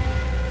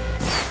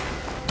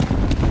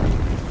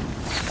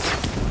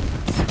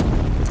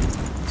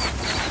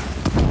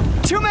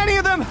 Too many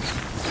of them!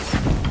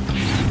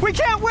 We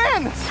can't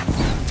win!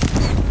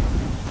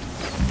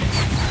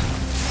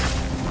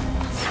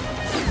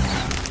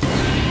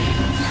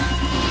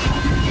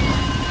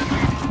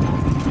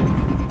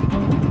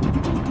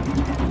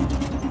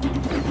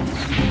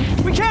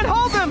 We can't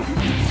hold them!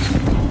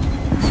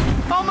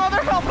 Oh,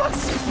 Mother, help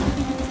us!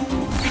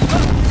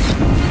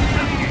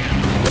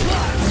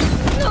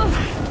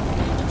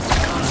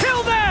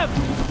 Kill them!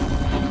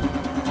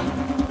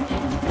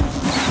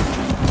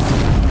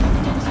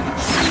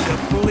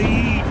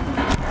 Bleed!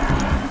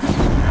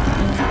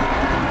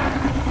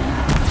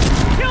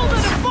 Kill the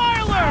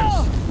defilers!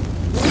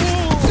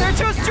 They're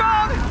too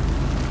strong!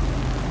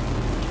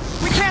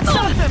 We can't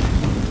stop them!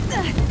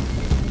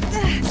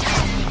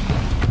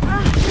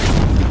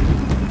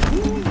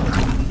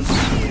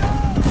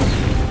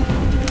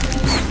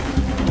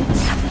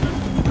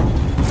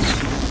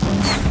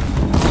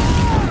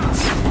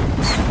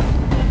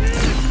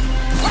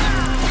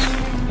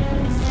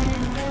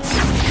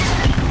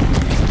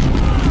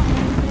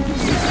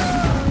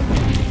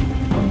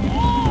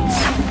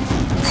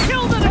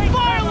 Kill the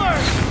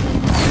defilers!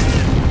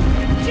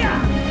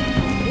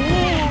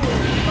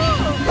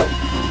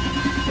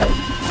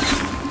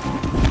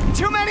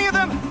 Too many of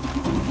them!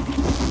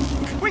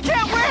 We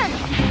can't win!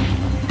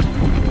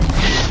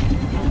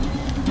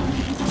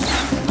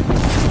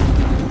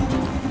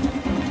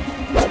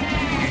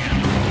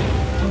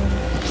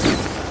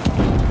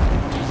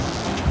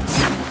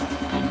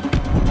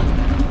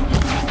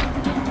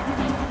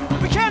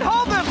 We can't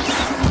hold them!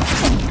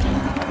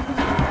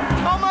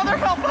 Oh, Mother,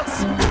 help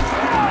us!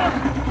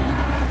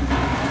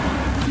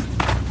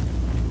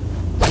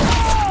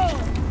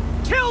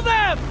 Kill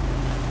them!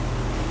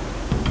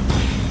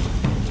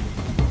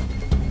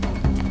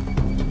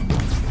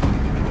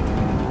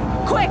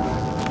 Quick!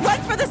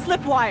 Run for the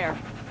slip wire!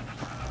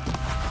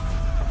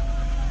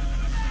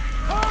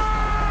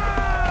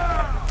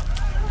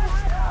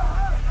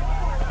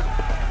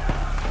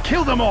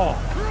 Kill them all!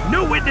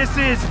 No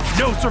witnesses,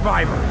 no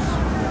survivors!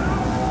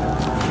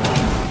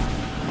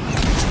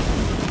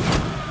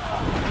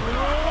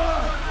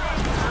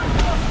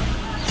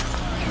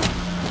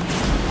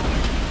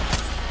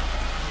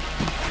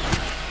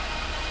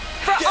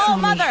 For all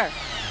Mother!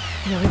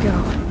 Here we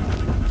go.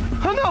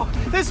 Oh no!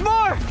 There's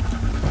more!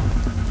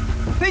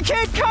 They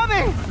keep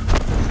coming!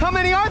 How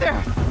many are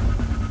there?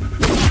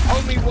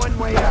 Only one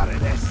way out of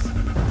this.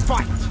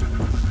 Fight!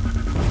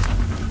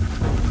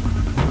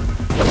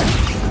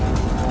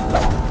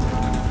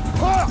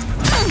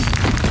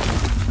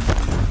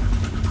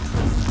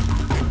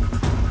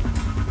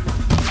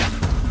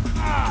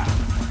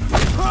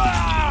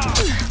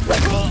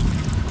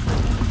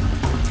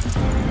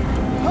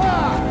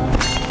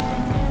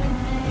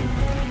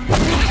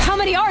 How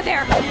many are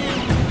there?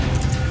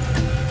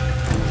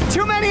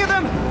 Too many of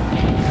them!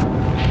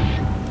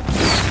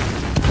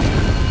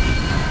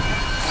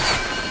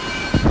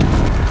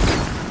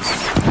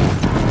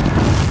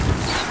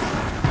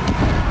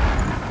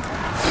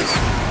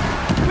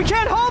 We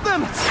can't hold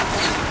them!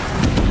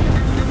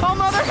 Oh,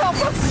 Mother, help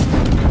us!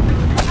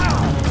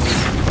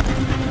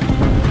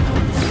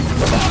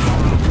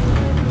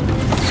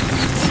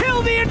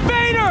 Kill the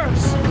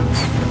invaders!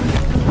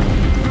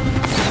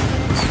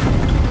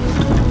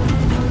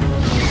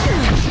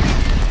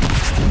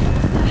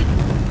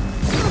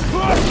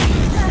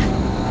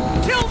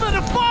 Kill the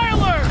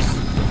defilers!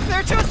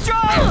 They're too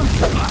strong!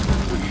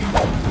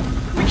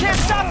 We can't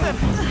stop them!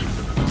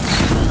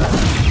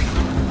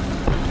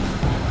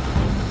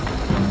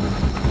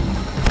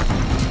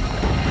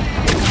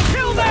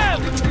 Kill them!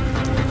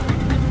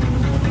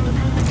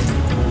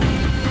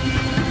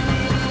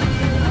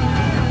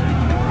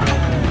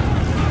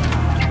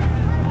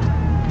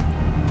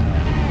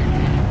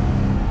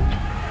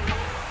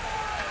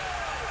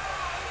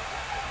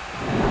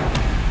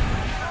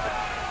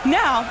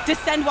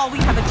 Descend while we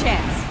have a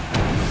chance.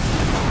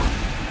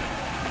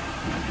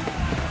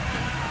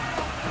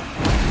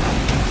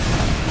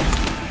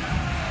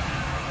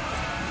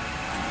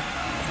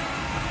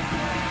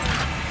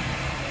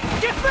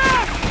 Get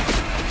back!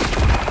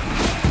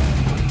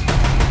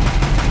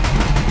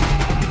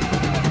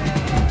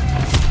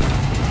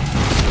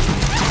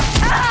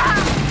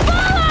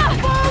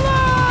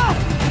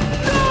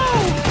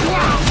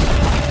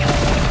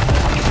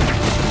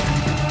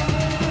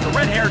 The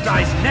red hair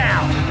dies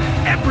now!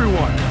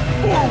 Everyone,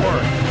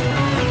 forward!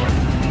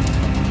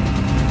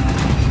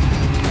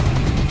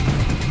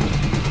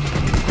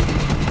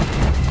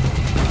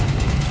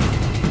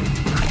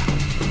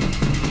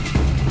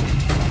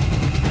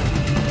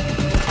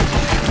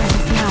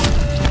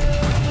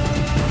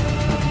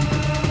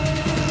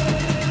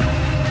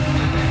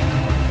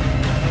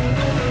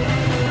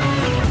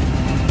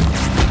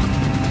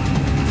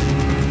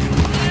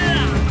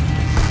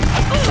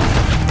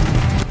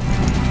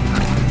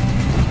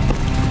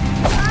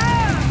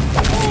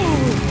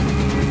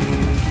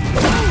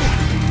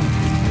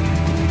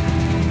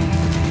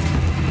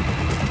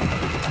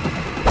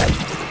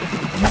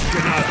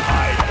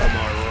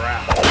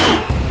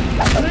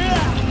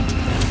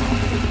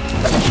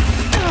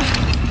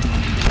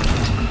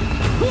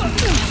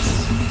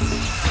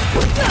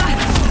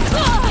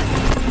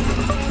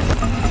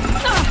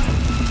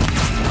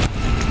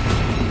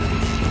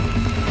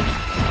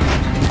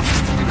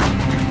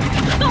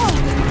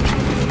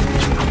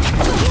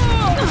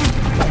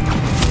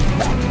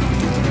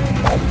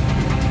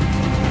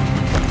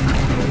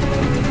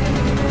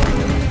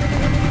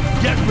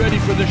 Ready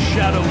for the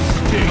shadow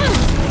sting.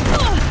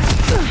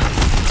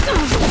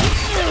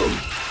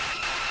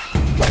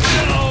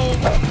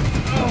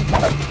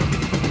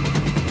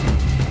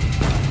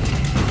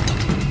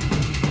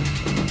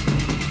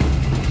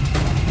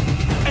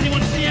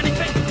 Anyone see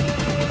anything?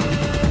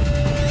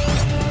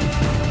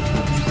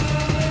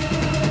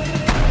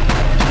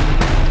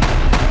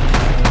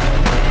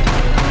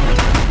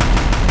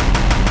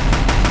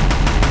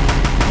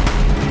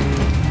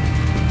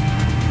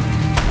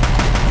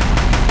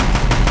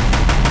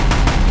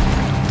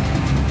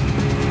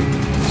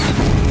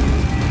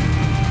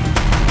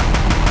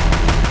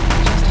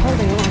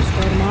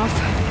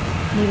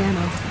 Need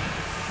ammo.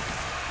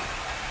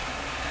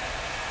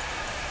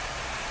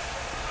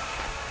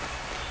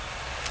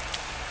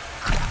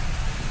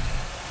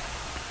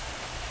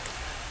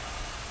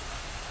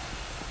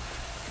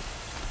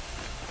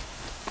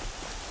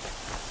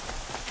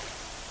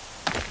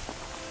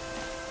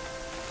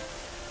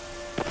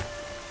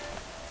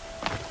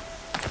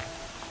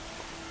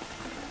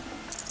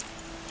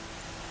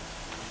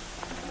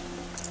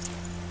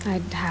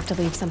 I'd have to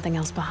leave something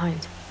else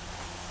behind.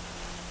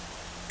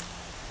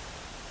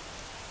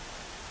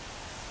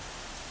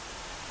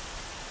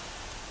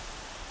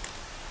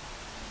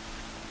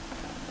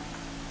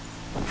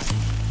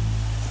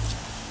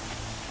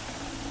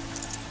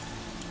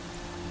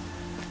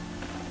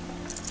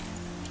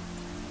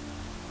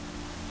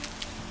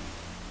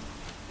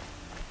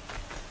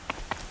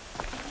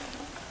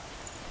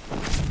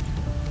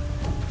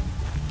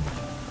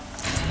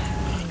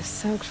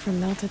 Soaked from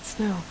melted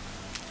snow.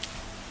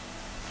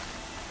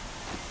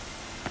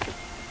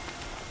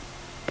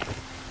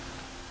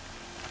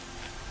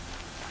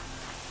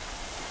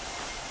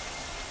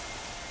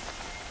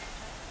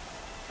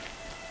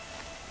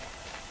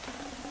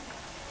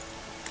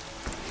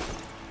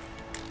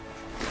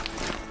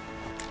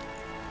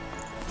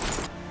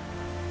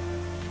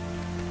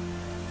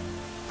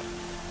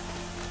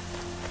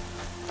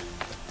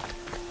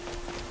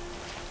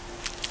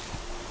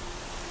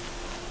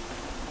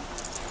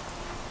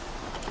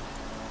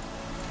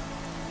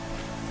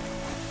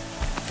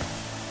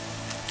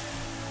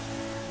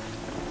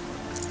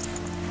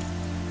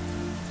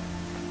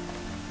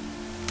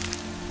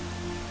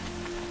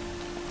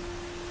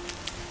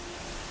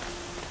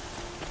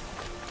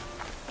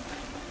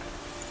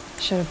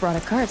 Should have brought a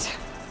cart.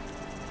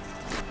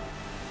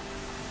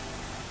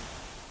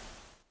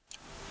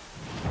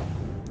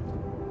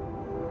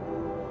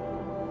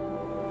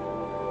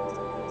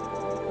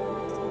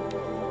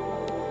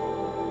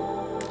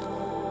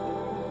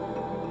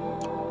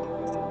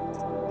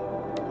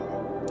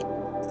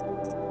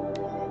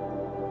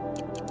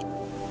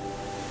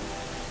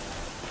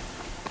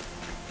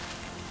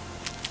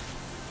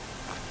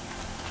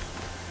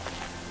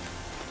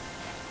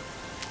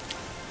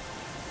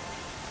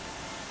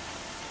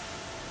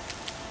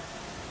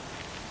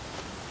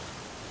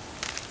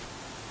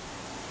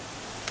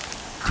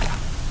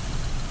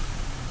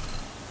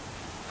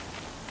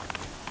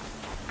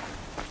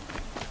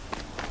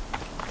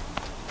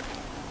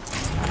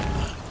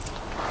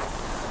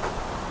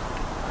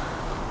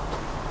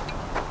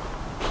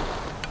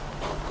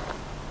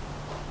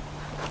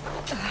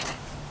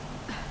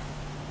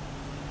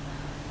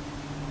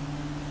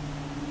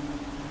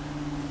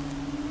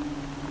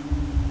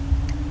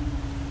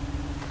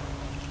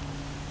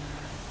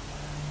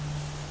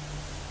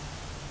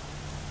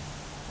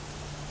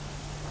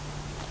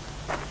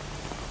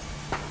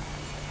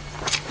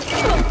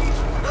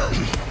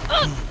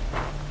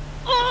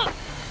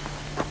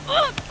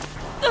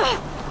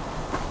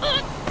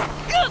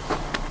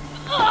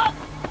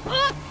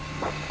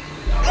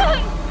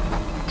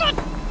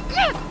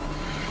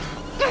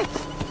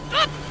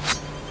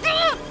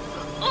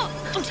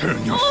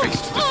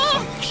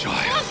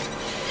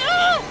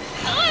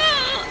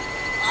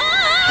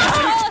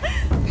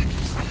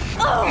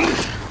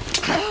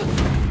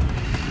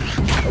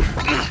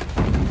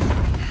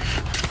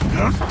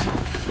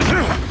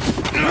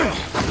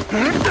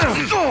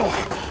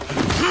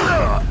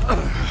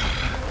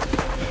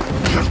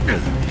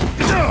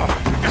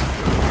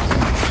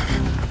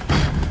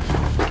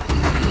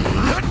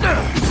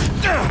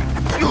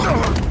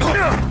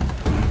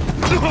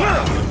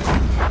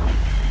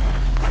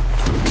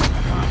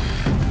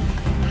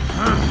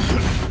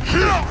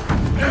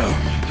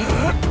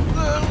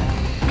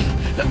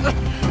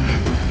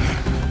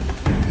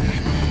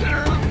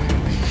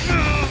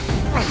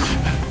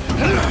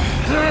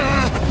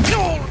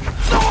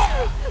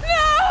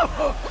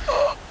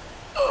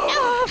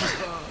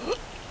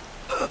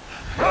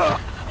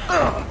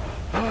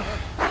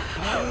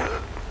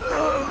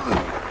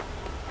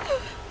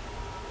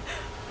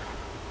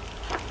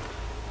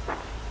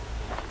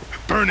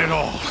 Burn it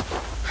all.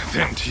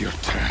 Then to your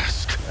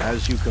task.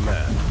 As you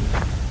command.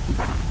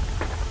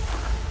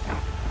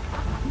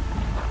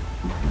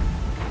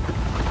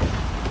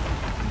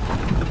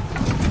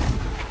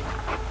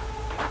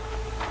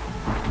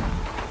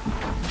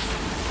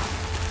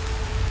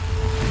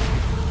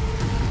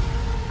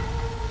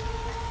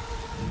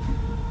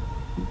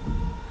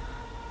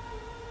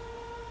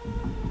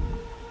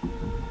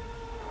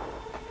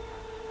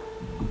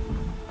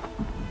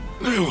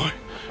 Aloy.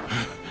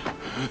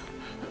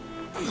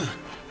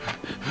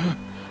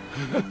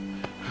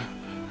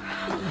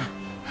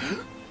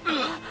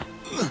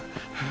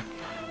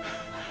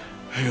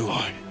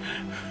 Aloy.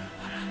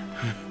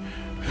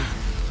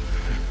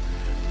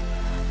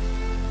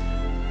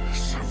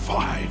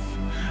 Survive.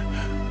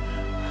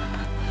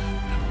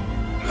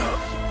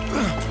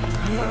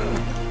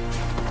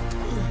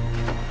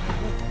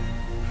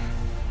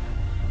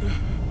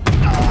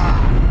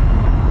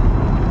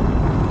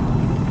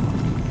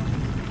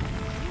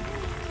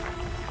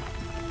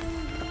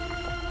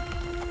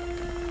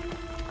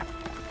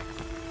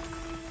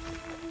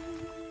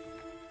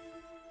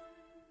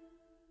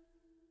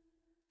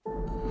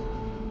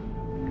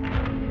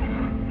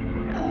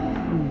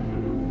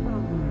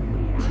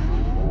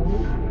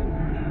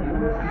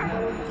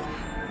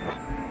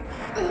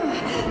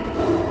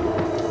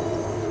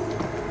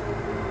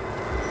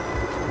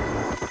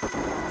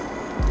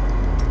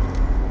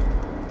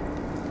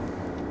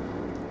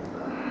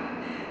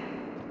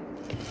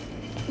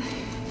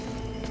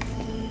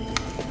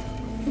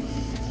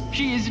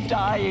 She is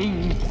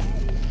dying.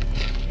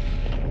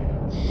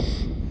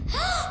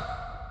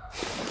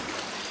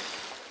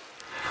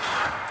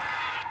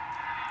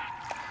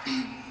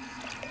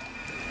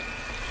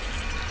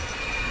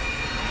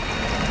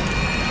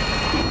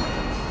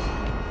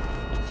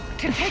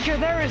 To take her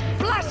there is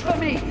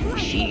blasphemy.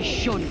 She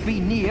should be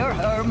near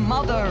her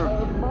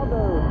mother.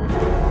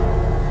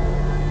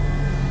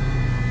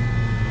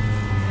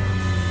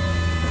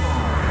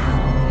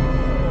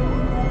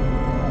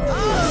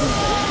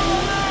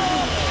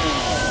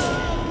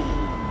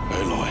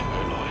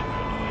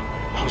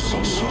 I'm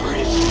so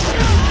sorry.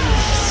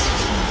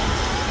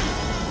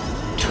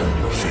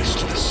 Turn your face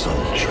to the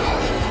sun,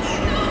 child.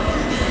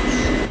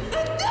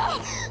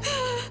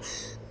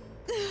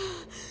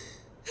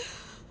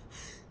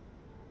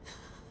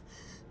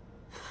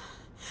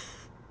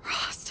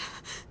 Rost.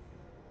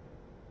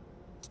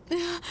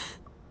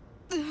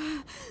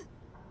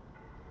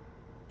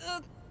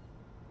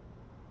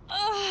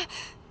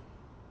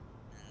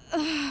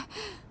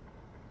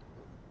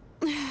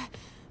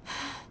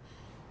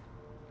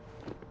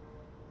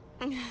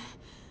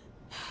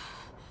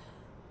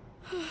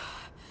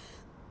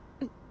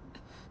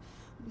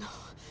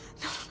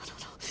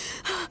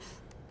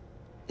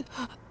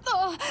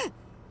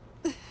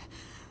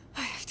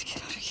 I have to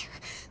get out of here.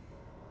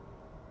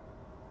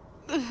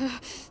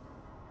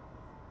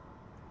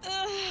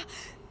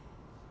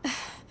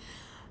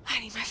 I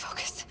need my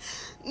focus.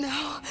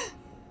 No.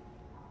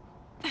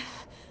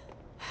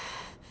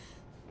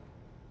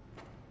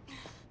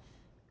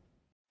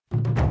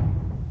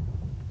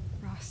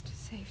 Rost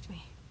saved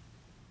me.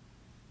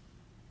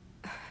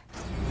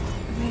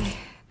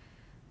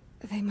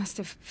 They must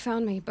have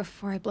found me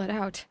before I bled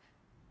out.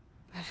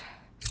 But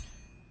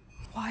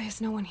why is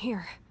no one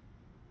here?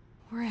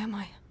 Where am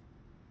I?